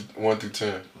stroke 1 through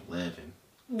 10. 11.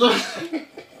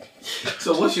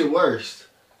 So what's your worst?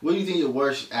 What do you think your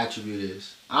worst attribute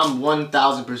is? I'm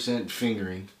 1000%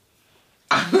 fingering.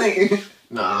 I think.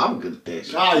 Nah, I'm good at that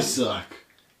shit. I suck.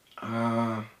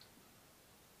 Uh,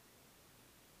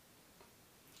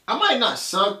 I might not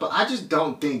suck, but I just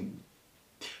don't think.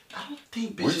 I don't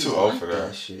think bitches We too old like for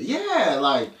that. shit. Yeah,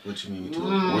 like what you mean? Too?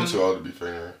 We're too old to be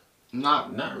fingering.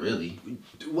 Not really.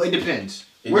 Well, it depends.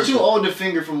 It We're too depends. old to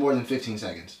finger for more than 15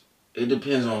 seconds. It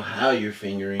depends on how you're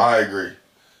fingering. I agree.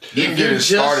 You can If get you're it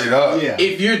started up. Yeah.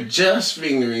 If you're just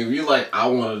fingering, if you're like, I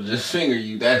want to just finger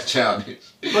you, that's childish.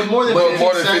 But more than But 15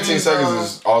 more than 15 seconds bro.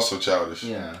 is also childish.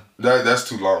 Yeah. That's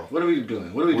too long. What are we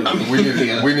doing? What are we doing?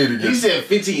 We need to You get. said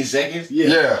 15 seconds?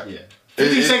 Yeah. Yeah.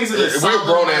 15 seconds is a If we're solid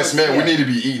grown ass amount of- men, we yeah. need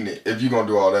to be eating it. If you're gonna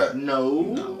do all that.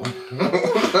 No.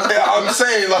 Yeah, I'm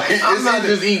saying like I'm it's not either-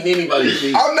 just eating anybody's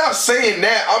feet. I'm not saying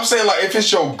that. I'm saying like if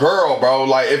it's your girl, bro.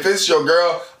 Like if it's your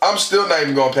girl, I'm still not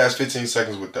even going past 15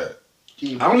 seconds with that.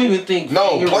 I don't even think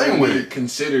No, fingering playing with would be it.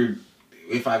 considered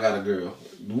if I got a girl.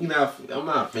 I'm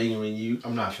not fingering you.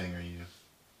 I'm not fingering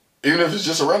you. Even if it's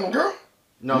just a random girl.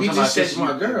 No, I'm You talking just about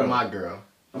said my girl. My girl.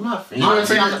 I'm not You want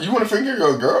fingering to finger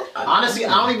your girl? Honestly, I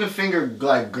don't even finger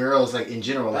like girls like in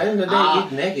general. Like At the end of the day, I'll,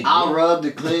 get naked, I'll man. rub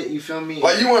the clit. You feel me?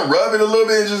 Like you want to rub it a little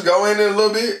bit and just go in it a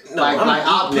little bit? No, like I'm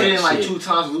I'll eating put it in that like shit. 2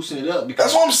 times, loosen it up. Because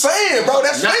That's what I'm saying, bro.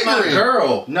 That's Not my fingering.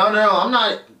 girl. No, I'm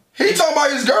not. He talking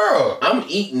about his girl I'm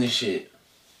eating the shit.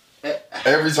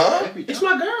 every time. Every It's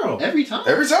time. my girl. Every time.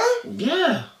 Every time.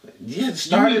 Yeah. Yeah, You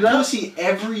start eat it up. pussy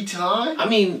every time. I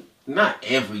mean, not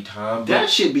every time. That But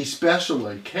should be special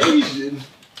occasion.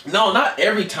 no, not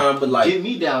every time, but like, Get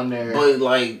me down there. but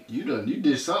like, you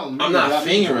did something. I'm You not got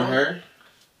me fingering drunk. her.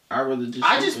 I rather just.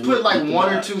 I just eat put the- like eat the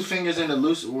 1 or vibes. 2 fingers in the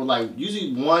loose, or like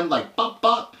usually one like pop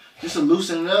pop, just to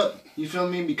loosen it up. You feel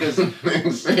me? Because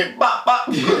Say, bop, bop.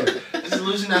 yeah, just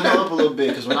loosen that hoe up a little bit.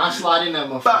 Because when I slide in that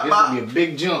motherfucker, it's gonna be a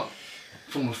big jump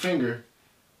from a finger.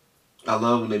 I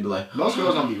love when they be like, Most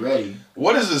girls gonna be ready.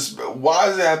 What is this? Why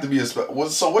does it have to be a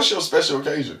so what's your special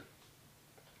occasion?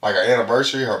 Like an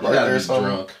anniversary, her you birthday gotta or be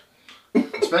something?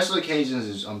 drunk. Special occasions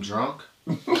is I'm drunk,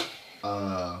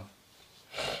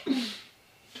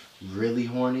 really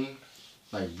horny,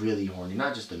 like really horny,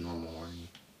 not just the normal horny.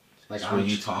 Like That's when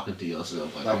you talking to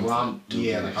yourself. Like, like where I'm finna do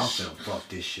yeah, this. like I'm finna fuck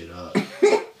this shit up.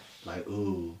 Like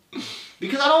ooh,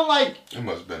 because I don't like. It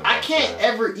must have been. I about can't that.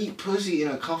 ever eat pussy in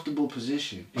a comfortable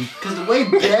position. Cause the way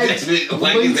Like bags, his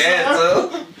ass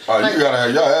up. Oh, like- you gotta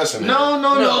have your ass in there. no.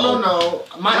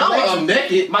 My No, legs, I'm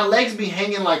naked. my legs be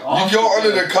hanging like You off. go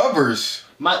under bed. the covers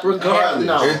My Regardless.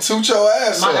 no. and toot your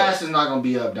ass My up, ass is not gonna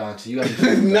be up, Dante. You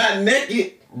gotta. Not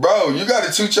naked. bro. You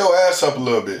gotta toot your ass up a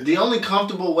little bit. The only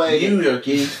comfortable way. You are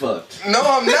getting fucked. No,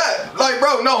 I'm not. Like,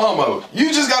 bro, no homo.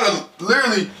 You just gotta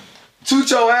literally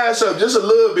toot your ass up just a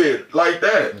little bit, like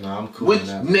that. No, I'm cool. With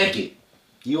on that. naked.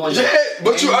 You on Yeah,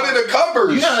 but you under the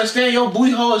covers. You gotta understand your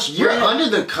booty hole is You're spread. under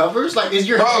the covers. Like, is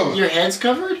your Bro. your head's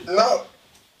covered? No,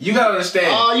 You gotta understand.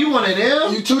 Oh, you one of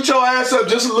them? you toot your ass up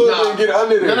just a little Nah. bit and get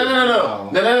under there.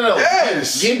 No.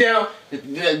 Yes. Get down.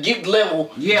 Get level.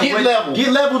 Yeah, Get with- level.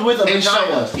 Get leveled with a And show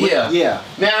vagina. us. Yeah. Yeah.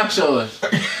 Now show us.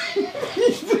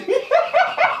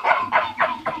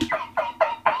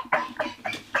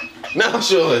 Now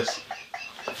show us.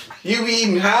 You be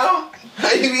eating how?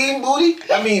 How you be eating booty?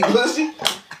 I mean pussy?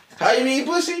 How you be eating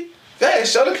pussy? Go ahead,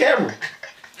 show the camera.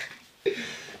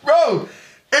 Bro,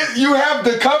 you have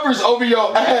the covers over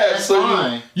your ass, That's so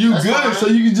fine. you That's good, fine. so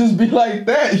you can just be like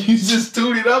that. You just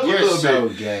toot it up a You're little so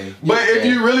bit. gay. But You're if gay.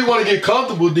 you really want to get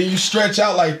comfortable, then you stretch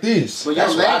out like this. But your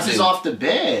That's what I legs is do. off the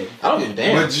bed. I don't give a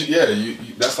damn. But yeah,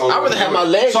 that's the only I'd way rather to have do my it.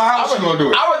 legs. So how else you gonna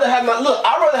do it?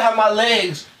 I'd rather have my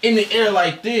legs in the air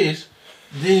like this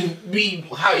than be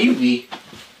how you be.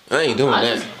 I ain't doing I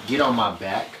just get on my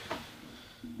back.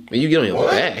 You get on your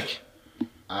What? back.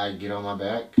 I get on my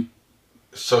back.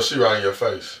 So she right in your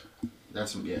face.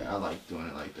 That's yeah. I like doing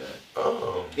it like that.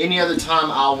 Oh. Any other time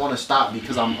I want to stop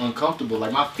because I'm uncomfortable.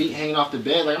 Like my feet hanging off the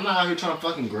bed. Like I'm not out here trying to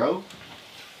fucking grow.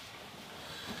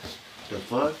 The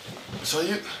fuck? So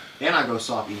you And I go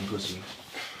soft eating pussy.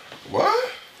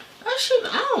 what? That shit.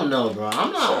 I don't know, bro.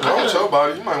 I'm not. Something wrong with your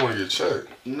body. You might want to get checked.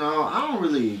 No, I don't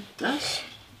really. That's.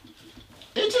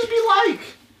 It just be like.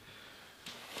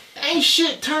 Ain't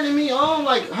shit turning me on.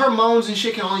 Like hormones and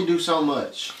shit can only do so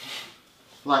much.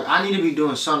 Like I need to be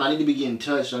doing something. I need to be getting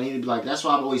touched. I need to be like. That's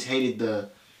why I've always hated the.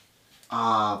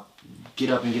 Get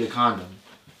up and get a condom.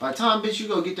 By the time bitch you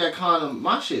go get that condom,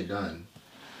 my shit done.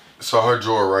 So her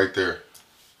drawer right there.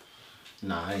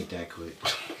 Nah, I ain't that quick.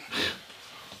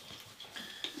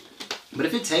 But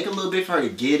if it take a little bit for her to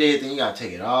get it, then you gotta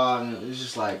take it off. And it's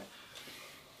just like,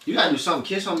 you gotta do something.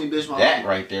 Kiss on me, bitch. That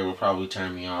right there would probably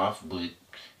turn me off, but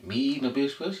me eating a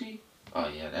bitch pussy? Oh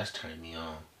yeah, that's turning me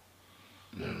on.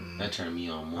 That turned me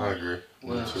on more. I agree.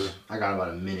 Well, I got about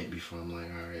a minute before I'm like,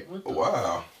 alright.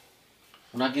 Wow.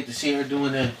 When I get to see her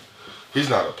doing that. He's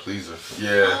not a pleaser.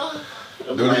 Yeah.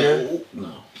 Do it again?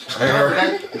 No.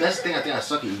 That's the thing. I think I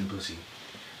suck at eating pussy.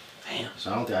 Damn.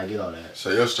 So I don't think I get all that. So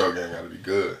your stroke game gotta be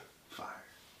good. Fire.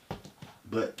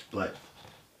 But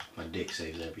my dick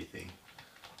saves everything.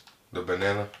 The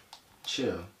banana?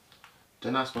 Chill.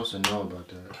 They're not supposed to know about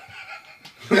that.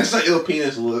 That's an ill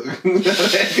penis look.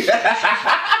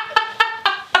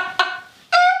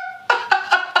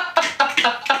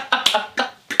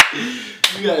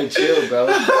 You gotta chill, bro.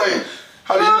 Wait,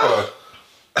 how do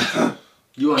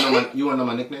you know? You wanna know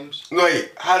my nicknames?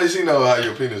 Wait, how does he know how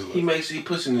your penis He looks? makes he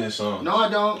puts it in his songs. No, I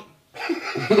don't.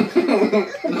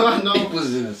 No, I He don't. puts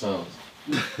it in his songs.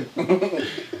 I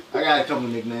got a couple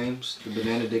of nicknames. The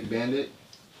Banana Dick Bandit.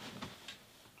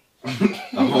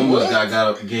 A homeless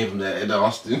guy gave him that at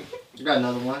Austin. I got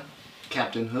another one.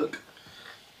 Captain Hook.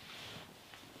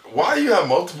 Why you have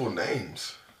multiple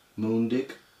names? Moon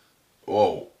Dick.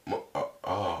 Whoa.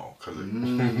 Cause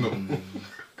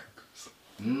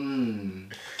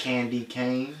Candy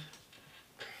Cane.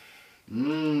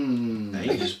 Now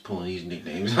you just pulling these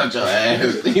nicknames out your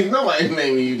ass. Nobody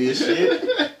naming you this shit.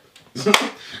 This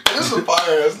is a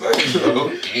fire ass name, bro.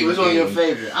 Which one your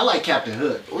favorite? I like Captain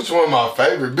Hook. Which one my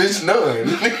favorite? Bitch, none.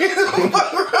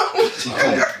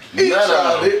 He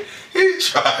tried it. He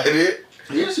tried it.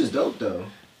 This is dope though.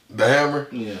 The hammer?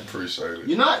 Yeah. Appreciate it.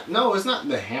 You're not. No, it's not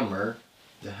the hammer.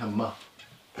 The hammer.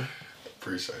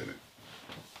 Appreciate it.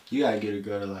 You gotta get a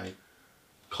girl to like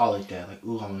call it that. Like,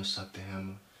 ooh, I wanna suck the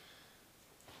hammer.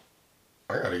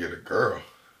 I gotta get a girl.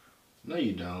 No,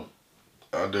 you don't.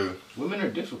 I do. Women are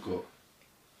difficult.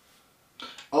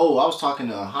 Oh, I was talking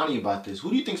to Hani about this. Who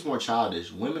do you think's more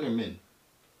childish, women or men?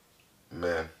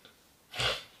 Man.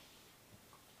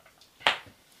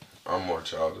 I'm more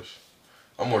childish.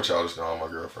 I'm more childish than all my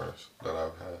girlfriends that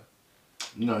I've had.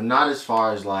 You know, not as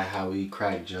far as like how we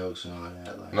crack jokes and all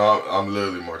that. Like, No, I'm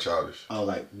literally more childish. oh,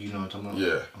 like you know what I'm talking about?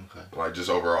 Yeah. Okay. Like just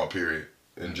overall period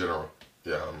in general.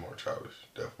 Yeah, I'm more childish.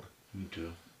 Definitely. Me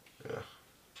too.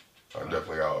 I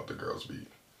definitely got off the girls beat.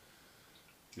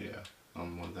 Yeah,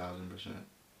 I'm 1000%.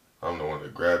 I'm the one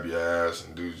that grab your ass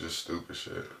and do just stupid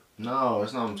shit. No,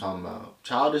 that's not what I'm talking about.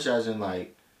 Childish as in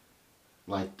like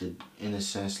the, in a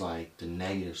sense, like the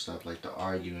negative stuff, like the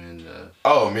arguing, the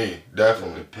Me, the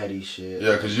definitely. petty shit.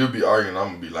 Yeah, cause you'll be arguing, I'm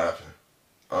gonna be laughing.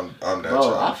 I'm that Bro, I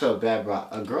childish. felt bad, bro.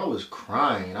 A girl was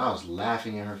crying and I was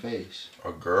laughing in her face.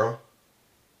 A girl?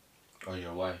 Or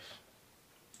your wife.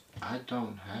 I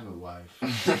don't have a wife.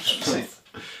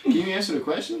 Can you answer the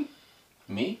question?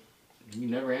 Me? You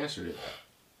never answered it.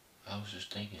 I was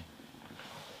just thinking.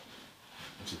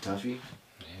 It's a toughie.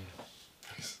 Yeah.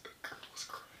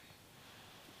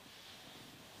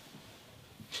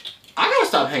 I gotta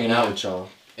stop hanging out with y'all.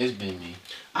 It's been me.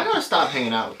 I gotta stop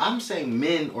hanging out. I'm saying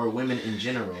men or women in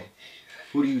general.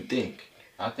 Who do you think?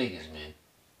 I think it's men.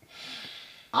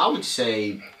 I would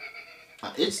say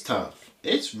it's tough.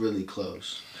 It's really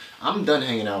close. I'm done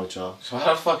hanging out with y'all. So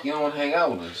how the fuck you don't want to hang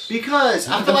out with us? Because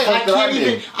I What feel the like I fuck did I can't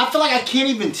even. do? I feel like I can't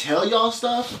even tell y'all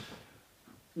stuff,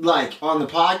 like on the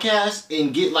podcast,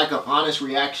 and get like an honest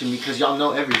reaction because y'all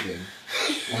know everything.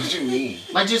 What you mean?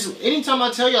 Like just anytime I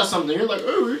tell y'all something, you're like,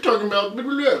 oh, you're talking about blah,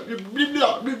 blah, blah, blah,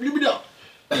 blah, blah, blah, blah.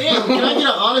 Damn, can I get an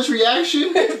honest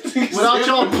reaction without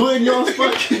y'all putting y'all's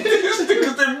fucking?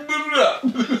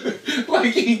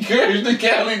 Like he cursed the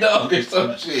Cali dog or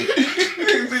some shit.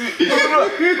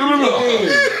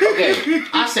 Okay.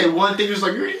 I say one thing, it's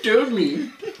like you already told me.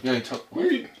 You ain't talk.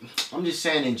 I'm just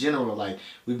saying in general, like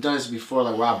we've done this before,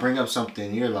 like where I bring up something,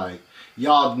 and you're like,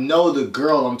 y'all know the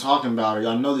girl I'm talking about, or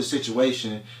y'all know the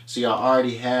situation, so y'all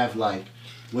already have like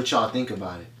what y'all think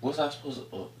about it. What's I supposed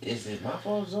to? Is it my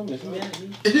fault or something? Is he mad at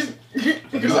me?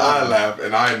 Because I laugh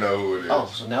and I know who it is. Oh,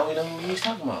 so now we know who he's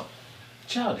talking about.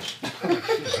 Childish.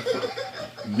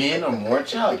 Men are more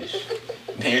childish.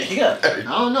 There you go. I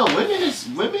don't know.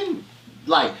 Women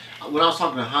like when I was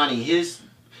talking to Hani,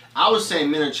 I was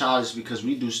saying men are childish because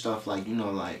we do stuff like, you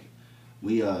know, like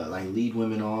we like lead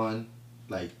women on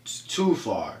like too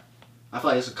far. I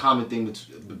feel like it's a common thing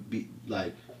to be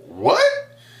like. What?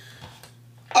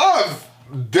 I've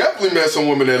definitely met some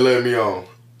women that led me on.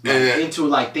 And Into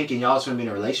like thinking y'all's gonna be in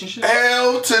a relationship.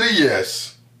 L to the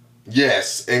yes.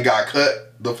 Yes. And got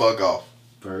cut the fuck off.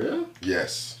 For real?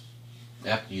 Yes.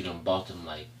 After you done bought them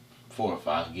like 4 or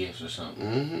 5 gifts or something.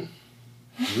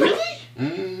 Mm-hmm. Really?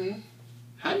 Mm-hmm.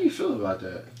 How do you feel about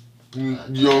that?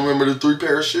 You don't remember the 3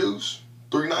 pair of shoes?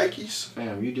 3 Nikes?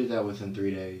 Fam, you did that within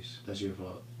 3 days. That's your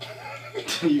fault.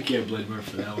 You can't blame her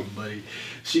for that one, buddy.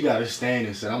 She got a stain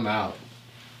and said, I'm out.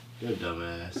 You're a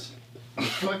dumbass. What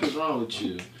the fuck is wrong with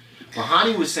you? Well,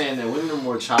 Hani was saying that women are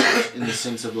more childish in the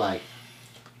sense of like,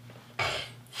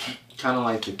 kind of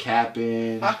like the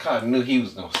capping. I kind of knew he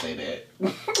was gonna say that.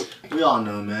 We all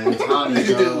know, man. It's Hani,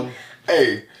 bro.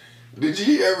 Hey, did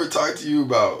he ever talk to you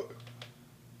about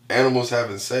animals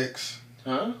having sex?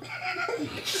 Huh?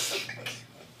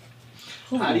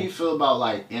 How do you feel about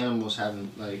like animals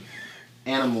having like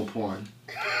animal porn?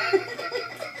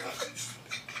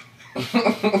 He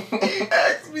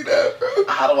asked me that, bro.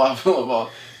 How do I feel about?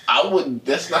 I wouldn't.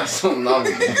 That's not something I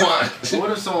would watch.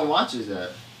 What if someone watches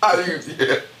that? How do you?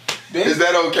 Yeah. Is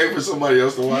that okay for somebody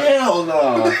else to watch? Hell no.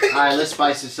 Alright, let's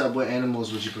spice this up. What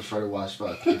animals would you prefer to watch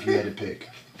fuck if you had to pick?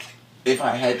 If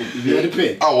I had to, If you had to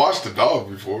pick. I watched the dog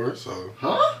before, so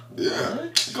Huh? yeah.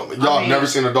 Y'all never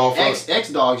seen a dog fuck? Ex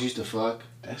dogs used to fuck.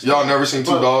 Y'all never seen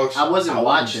 2 But dogs? I wasn't I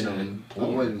watching wasn't them. I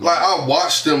wasn't. Like I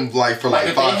watched them like for like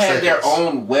if 5 they had seconds. their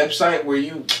own website where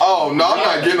you Oh no, I'm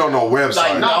not getting on no website.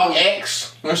 like Dog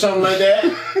X or something like that.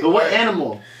 But what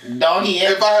animal? Doggy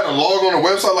X. If I had to log on a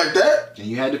website like that, And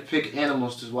you had to pick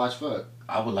animals to watch fuck.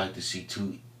 I would like to see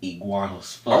 2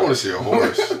 iguanas fuck. I want to see a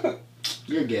horse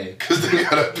You're gay. because they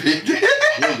got a big.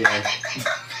 You're gay.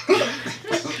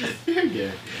 You're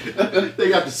gay. They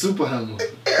got the super humble.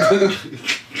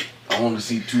 I want to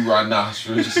see 2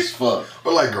 rhinoceros fuck.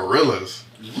 But like gorillas.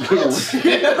 I want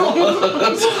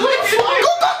some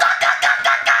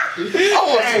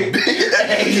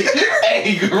big.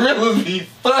 Hey, gorillas be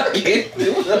fucking.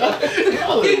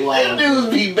 Them dudes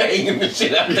be banging the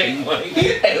shit out they money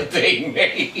and they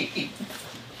made.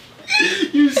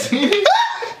 You see it?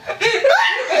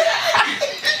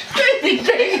 They be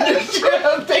banging the shit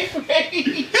out they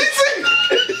made.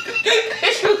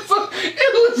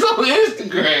 It was on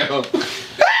Instagram.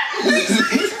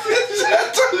 I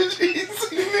told you you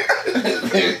seen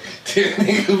it. This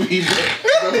nigga be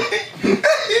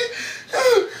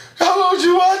How long did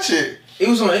you watch it? It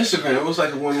was on Instagram. It was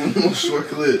like one short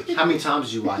clip. How many times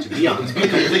did you watch it? Be honest. Be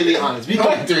completely honest. Be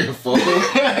Like 3 or 4. Cause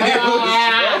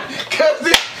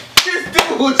this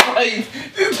dude was like,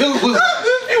 it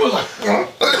was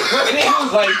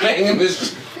like banging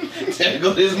his,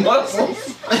 his muscles.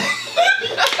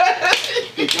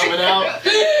 He coming out.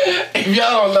 If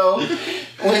y'all don't know,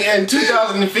 when in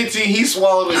 2015 he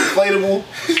swallowed an inflatable.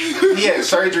 He had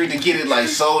surgery to get it like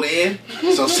sewed in.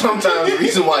 So sometimes the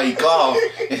reason why he coughed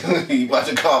is he about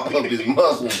to cough up his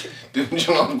muscles. Dude,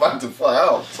 John's about to fly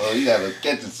out. So you gotta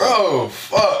catch it. Oh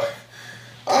fuck!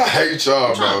 I hate y'all,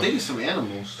 I'm trying to bro. think of some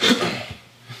animals.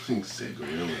 He said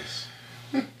gorillas.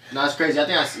 No, it's crazy.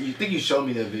 You think you showed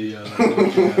me that video.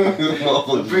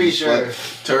 I'm pretty sure.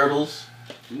 Turtles.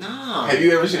 Nah. Have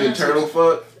you ever seen a turtle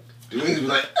fuck? Dude, he's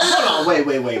like, Hold on. Wait.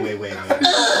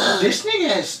 This nigga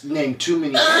has named too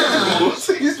many animals.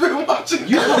 He's been watching.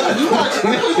 You watch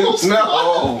animals?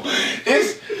 no,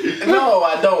 no,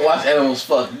 I don't watch animals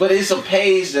fuck, but it's a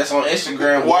page that's on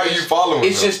Instagram. Why are you following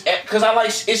It's them? just because I like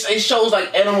it shows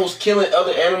like animals killing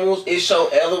other animals. It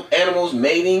shows animals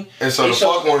mating. And so the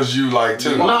fuck ones you like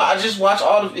too. No, I just watch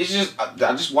all the. It's just I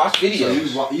just watch videos.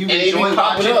 So you And it be enjoy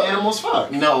popping watching up. animals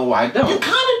fuck? No, I don't. You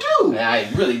kind of do. I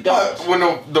really don't. When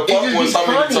the fuck just ones, be how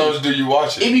many funny. times do you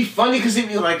watch it? It be funny because it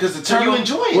be like, because the So you turtle,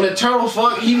 enjoy it. when a turtle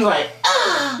fuck, he be like,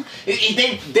 ah.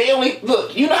 They only,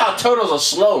 look, you know how turtles are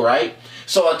slow, right?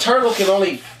 So a turtle can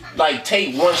only like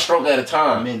take 1 stroke at a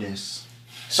time. Menace.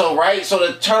 So, right? So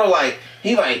the turtle, like,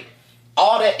 he like,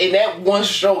 all that, in that 1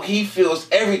 stroke, he feels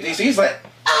everything. So he's like,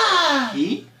 ah.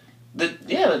 He?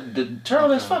 The turtle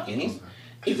that's fucking,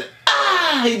 he's like,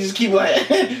 ah. He just keep like,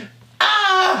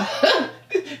 ah.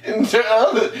 And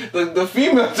the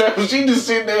female turtle, she just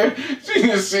sitting there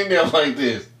like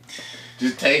this,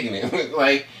 just taking it.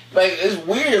 like it's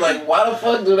weird. Like, why the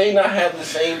fuck do they not have the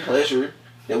same pleasure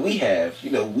that we have? You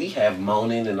know, we have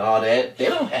moaning and all that. They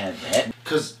don't have that.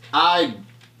 Cause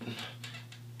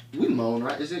we moan,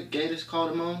 right? Is it gay that's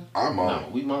called a moan? I'm on. No,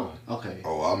 we moan. Okay.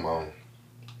 Oh, I'm on.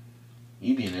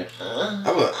 You be in there. I'm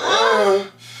like,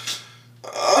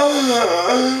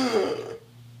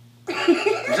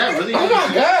 Is that really? Oh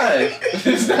my god!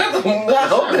 It's not the. I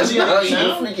hope that's really not how you you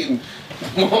sound? freaking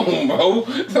moan, bro.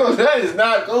 No, that is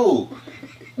not cool.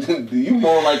 You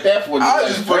moan like that for I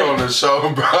just put on the show,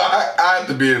 bro. I have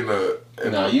to be in the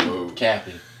No, you mood.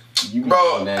 capping. You be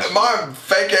Bro, doing that shit. my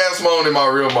fake ass moan and my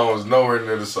real moan is nowhere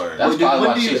near the same. That's probably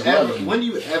why she's loving you. When do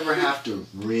you ever have to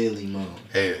really moan?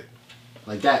 Head.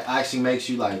 Like that actually makes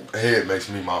you like. Head makes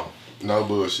me moan. No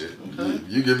bullshit.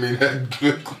 You give me that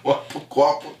good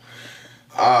guapa.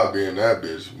 I'll be in that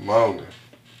bitch moaning.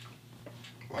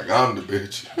 Like I'm the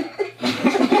bitch.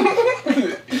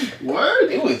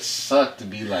 Word? It would suck to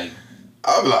be like.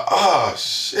 I'll be like, oh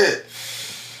shit.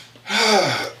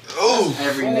 Oh,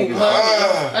 Every nigga's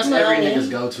that's every nigga's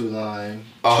go-to line.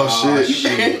 oh shit.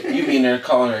 You be in there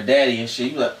calling her daddy and shit.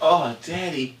 You be like, oh,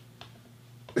 daddy.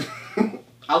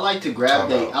 I like to grab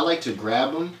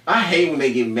them. I hate when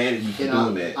they get mad at you for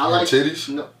doing that. I like titties?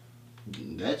 No,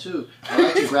 that too. I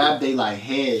like to grab they like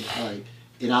head, like,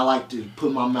 and I like to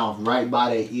put my mouth right by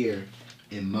their ear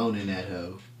and moaning at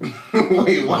her.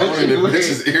 Wait, why Moaning in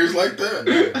bitches' ears like that?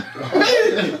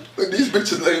 These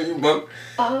bitches letting you moan.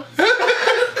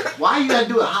 Why you gotta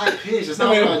do it high pitch? That's not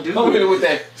what I do. Come here with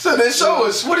that. So then show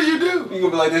us. What do you do? You gonna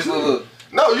be like this little.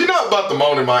 No, you're not about to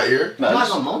moan in my ear. I'm not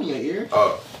gonna moan in your ear.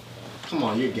 Oh. Come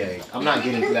on, you're gay. I'm not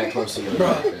getting that close to your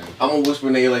Bro, ear, man. I'm gonna whisper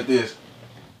in their ear like this.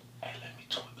 Hey, let me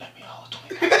hold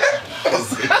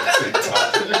 20.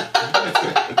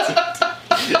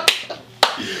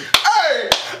 Hey,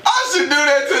 I should do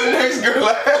that to the next girl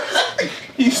I have.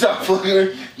 You stop fucking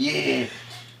her? Yeah.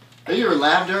 Have you ever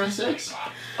laughed during sex?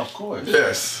 Of course.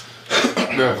 Yes.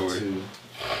 Definitely.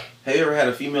 Have you ever had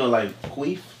a female like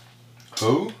queef?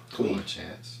 Who? Come on,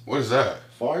 Chance. What is that?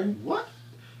 Farting? What?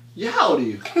 Yeah, how old are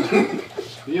you?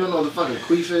 You don't know what the fucking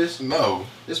queef is? No.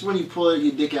 It's when you pull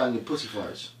your dick out and your pussy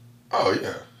farts. Oh,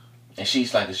 yeah. And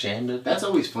she's like ashamed of it? That's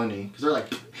always funny. Because they're like,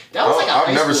 that was like a I've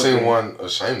high never school seen thing. one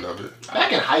ashamed of it.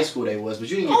 Back in high school they was, but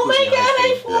you didn't get pussy in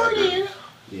high school. Yeah, I did.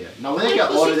 Yeah. No, when they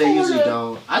get older, they usually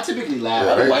don't. I typically laugh.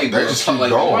 Yeah, White they girls just talk keep like,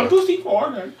 going. my pussy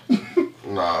farting.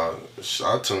 Nah,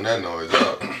 I tune that noise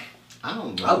up. I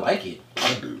don't know. I like it.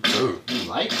 I do too. You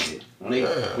like it. When, they,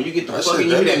 Yeah. when you get the That fucking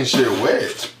shit, that you ain't shit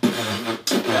wet.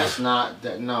 That's not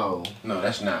that. No, No,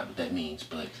 that's not what that means,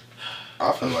 but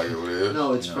I feel like it is.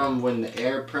 no. It's No. from when the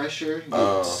air pressure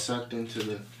Oh. gets sucked into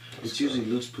the. It's usually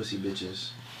loose pussy bitches.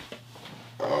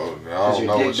 Oh, no, I 'Cause don't your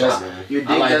know dick what y'all does- mean. Your I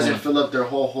dick like doesn't when- fill up their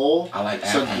whole hole. I like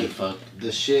so after they the, fuck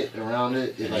the shit around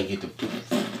it. and It they like, get the.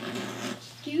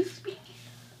 Excuse me.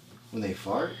 when they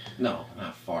fart. No,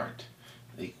 not fart.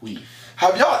 They queef.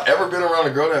 Have y'all ever been around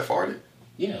a girl that farted?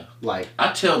 Yeah. Like,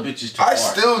 I tell bitches to I fart.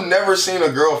 still never seen a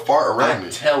girl fart around I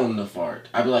me. tell them to fart.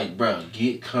 I be like, bro,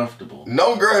 get comfortable.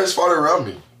 No girl has farted around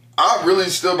me. I really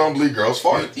still don't believe girls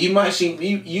fart. You might see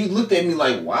you looked at me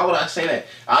like, why would I say that?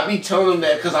 I be telling them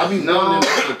that because I be no, wanting them to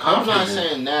feel I'm comfortable. not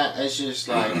saying that. It's just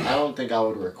like I don't think I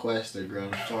would request a girl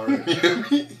to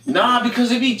fart. Nah,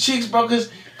 because it be chicks, bro. Cause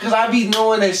I be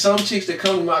knowing that some chicks that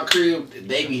come to my crib,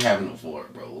 they be having them for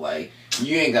it, bro. Like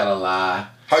you ain't gotta lie.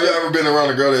 Have you ever been around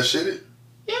a girl that shitted?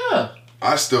 Yeah.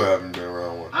 I still haven't been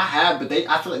around one. I have, but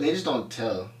I feel like they just don't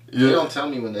tell. Yeah. They don't tell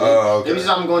me when they. Oh, okay. Maybe it's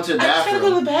I'm going to the I just gotta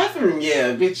go to bathroom. the bathroom.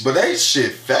 Yeah, bitch. But they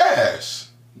shit fast.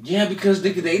 Yeah, because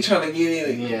they trying to get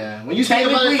in it. Yeah, when you think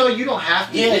about it though, you don't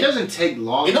have to. Yeah. It doesn't take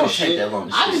long. It don't to take shit. that long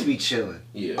to I shit. just be chilling.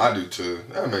 Yeah. I do too.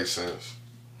 That makes sense.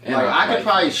 And Like I could like,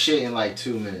 probably shit in like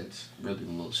 2 minutes. really a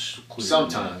little clear.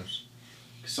 Sometimes.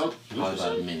 Probably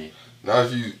about a minute. Not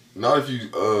if you,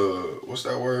 what's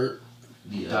that word?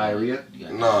 The, Diarrhea?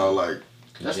 Nah, like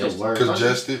That's the word.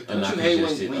 congested. Don't Not you hate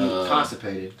congested, when you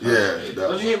constipated? Yeah. that Don't you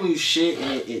one. hate when you shit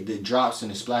and it drops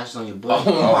and it splashes on your butt?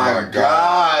 Oh my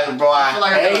god, bro! I, feel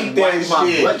like I hate gotta wipe that my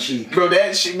shit, butt cheek. bro.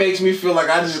 That shit makes me feel like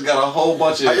I just got a whole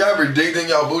bunch of. Have y'all ever digged in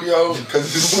y'all booty hole?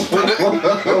 Because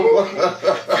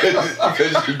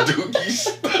your dookie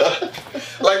stuck.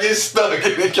 Like it's stuck and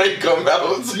it can't come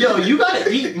out. Yo, you gotta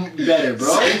eat better, bro.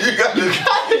 So you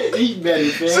gotta Eat better,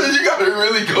 So fam. you gotta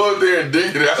really go up there and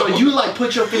dig it out. So you like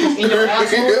put your fingers in your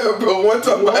asshole? Yeah, bro. One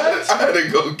time I What? had to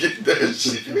go get that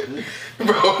shit.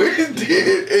 Bro, it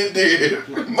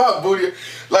did. My booty,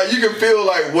 like you can feel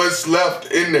like what's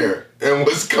left in there and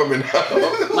what's coming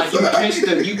out. Like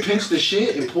you pinched the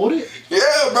shit and pulled it?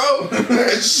 Yeah, bro.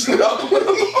 That shit all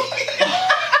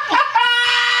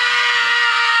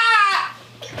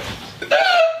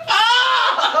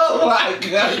Oh my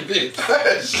god, this.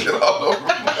 that shit all over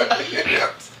my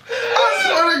hands. I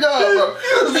swear to God,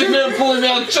 bro. This man pulling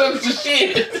out chunks of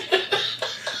shit.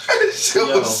 That shit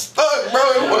was stuck, bro.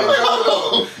 It wasn't coming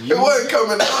out. It wasn't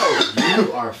coming out.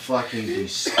 You are fucking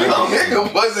disgusting.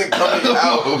 Nigga wasn't coming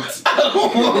out. I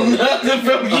don't want nothing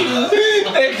from you.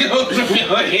 That goes from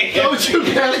your head. Don't you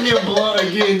pass me a blunt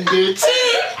again, bitch. I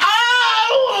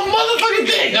don't want a motherfucking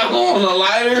thing. I don't want a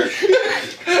lighter.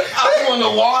 I don't want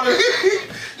the water.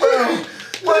 Bro,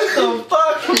 What the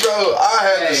fuck? bro, I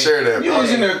had to share that, You bro.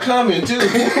 was in there coming too. You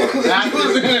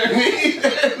was in there. He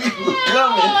was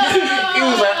coming. He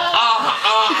was like,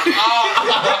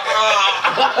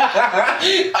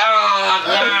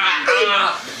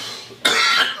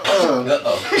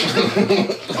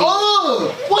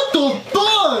 Oh, what the fuck?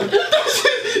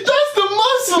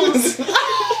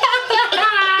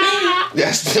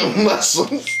 That's the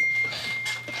muscles.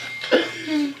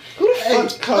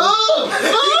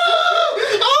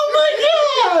 Oh my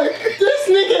god! This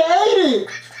nigga ate it!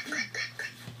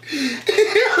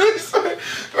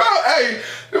 Bro, hey,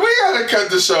 we gotta cut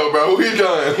the show, bro. We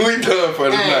done. We done for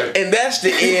the night. And that's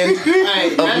the end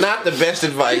of Not the Best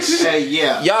Advice. Hey,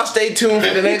 yeah. Y'all stay tuned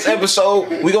for the next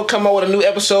episode. We gonna come out with a new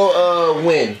episode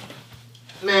when?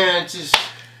 Man, just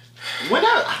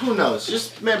who knows?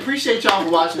 Just man, appreciate y'all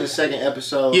for watching the second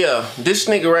episode. Yeah, this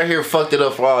nigga right here fucked it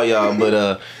up for all y'all,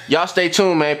 but y'all stay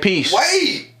tuned, man. Peace.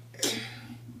 Wait.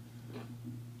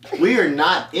 We are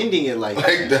not ending it like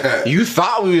Like that. You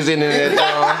thought we was in there, John.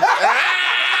 I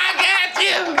got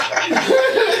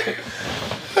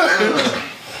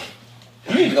you.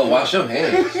 You need to go wash your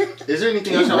hands. Is there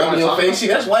anything else You I want rubbing to your talk face. about? See,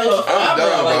 that's why your eyebrow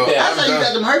done, like bro. that. That's how you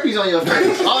got them herpes on your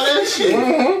face. All that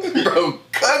shit. Bro,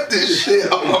 cut this shit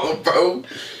off, bro.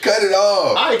 Cut it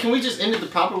off. Alright, can we just end it the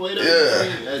proper way though?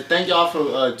 Yeah. Thank y'all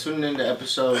for tuning in to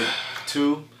episode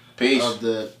 2 Peace. of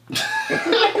the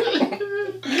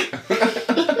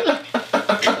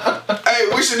Hey,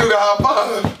 we should do the high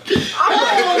five.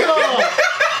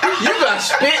 You got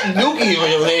spit and nookie on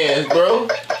your hands, bro.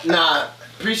 Nah,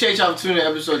 appreciate y'all for tuning in to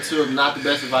episode 2 of Not the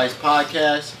Best Advice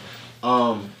podcast.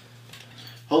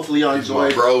 Hopefully y'all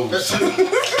enjoyed. Bros.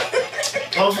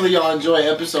 Hopefully y'all enjoy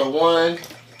episode 1.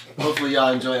 Hopefully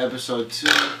y'all enjoy episode 2.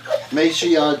 Make sure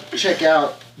y'all check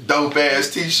out Dope ass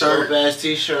t-shirt. dope ass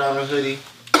t-shirt on a hoodie.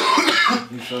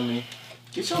 You feel me?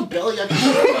 Get your belly out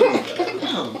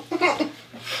the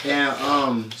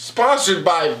And Sponsored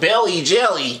by Belly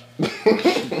Jelly.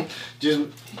 just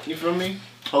you feel me?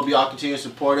 Hope y'all continue to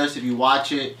support us. If you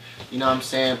watch it, you know what I'm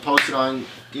saying, post it on,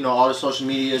 you know, all the social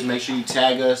medias. Make sure you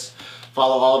tag us.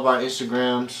 Follow all of our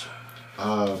Instagrams.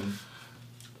 And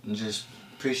just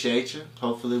appreciate you.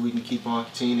 Hopefully we can keep on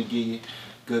continuing to give you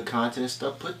good content and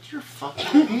stuff. Put your fucking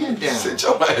hand down. Sit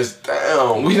your ass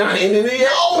down. We not ending it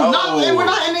yet? No, we're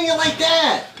not ending it like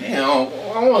that. Damn,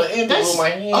 I want to end it with my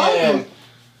hand. ugly.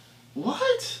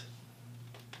 What?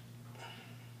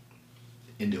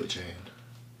 End it with your hand.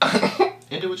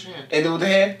 End it with your hand. End it with the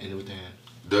hand? End it with the hand.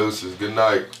 Deuces, good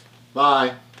night.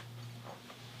 Bye.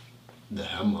 The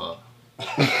hammer.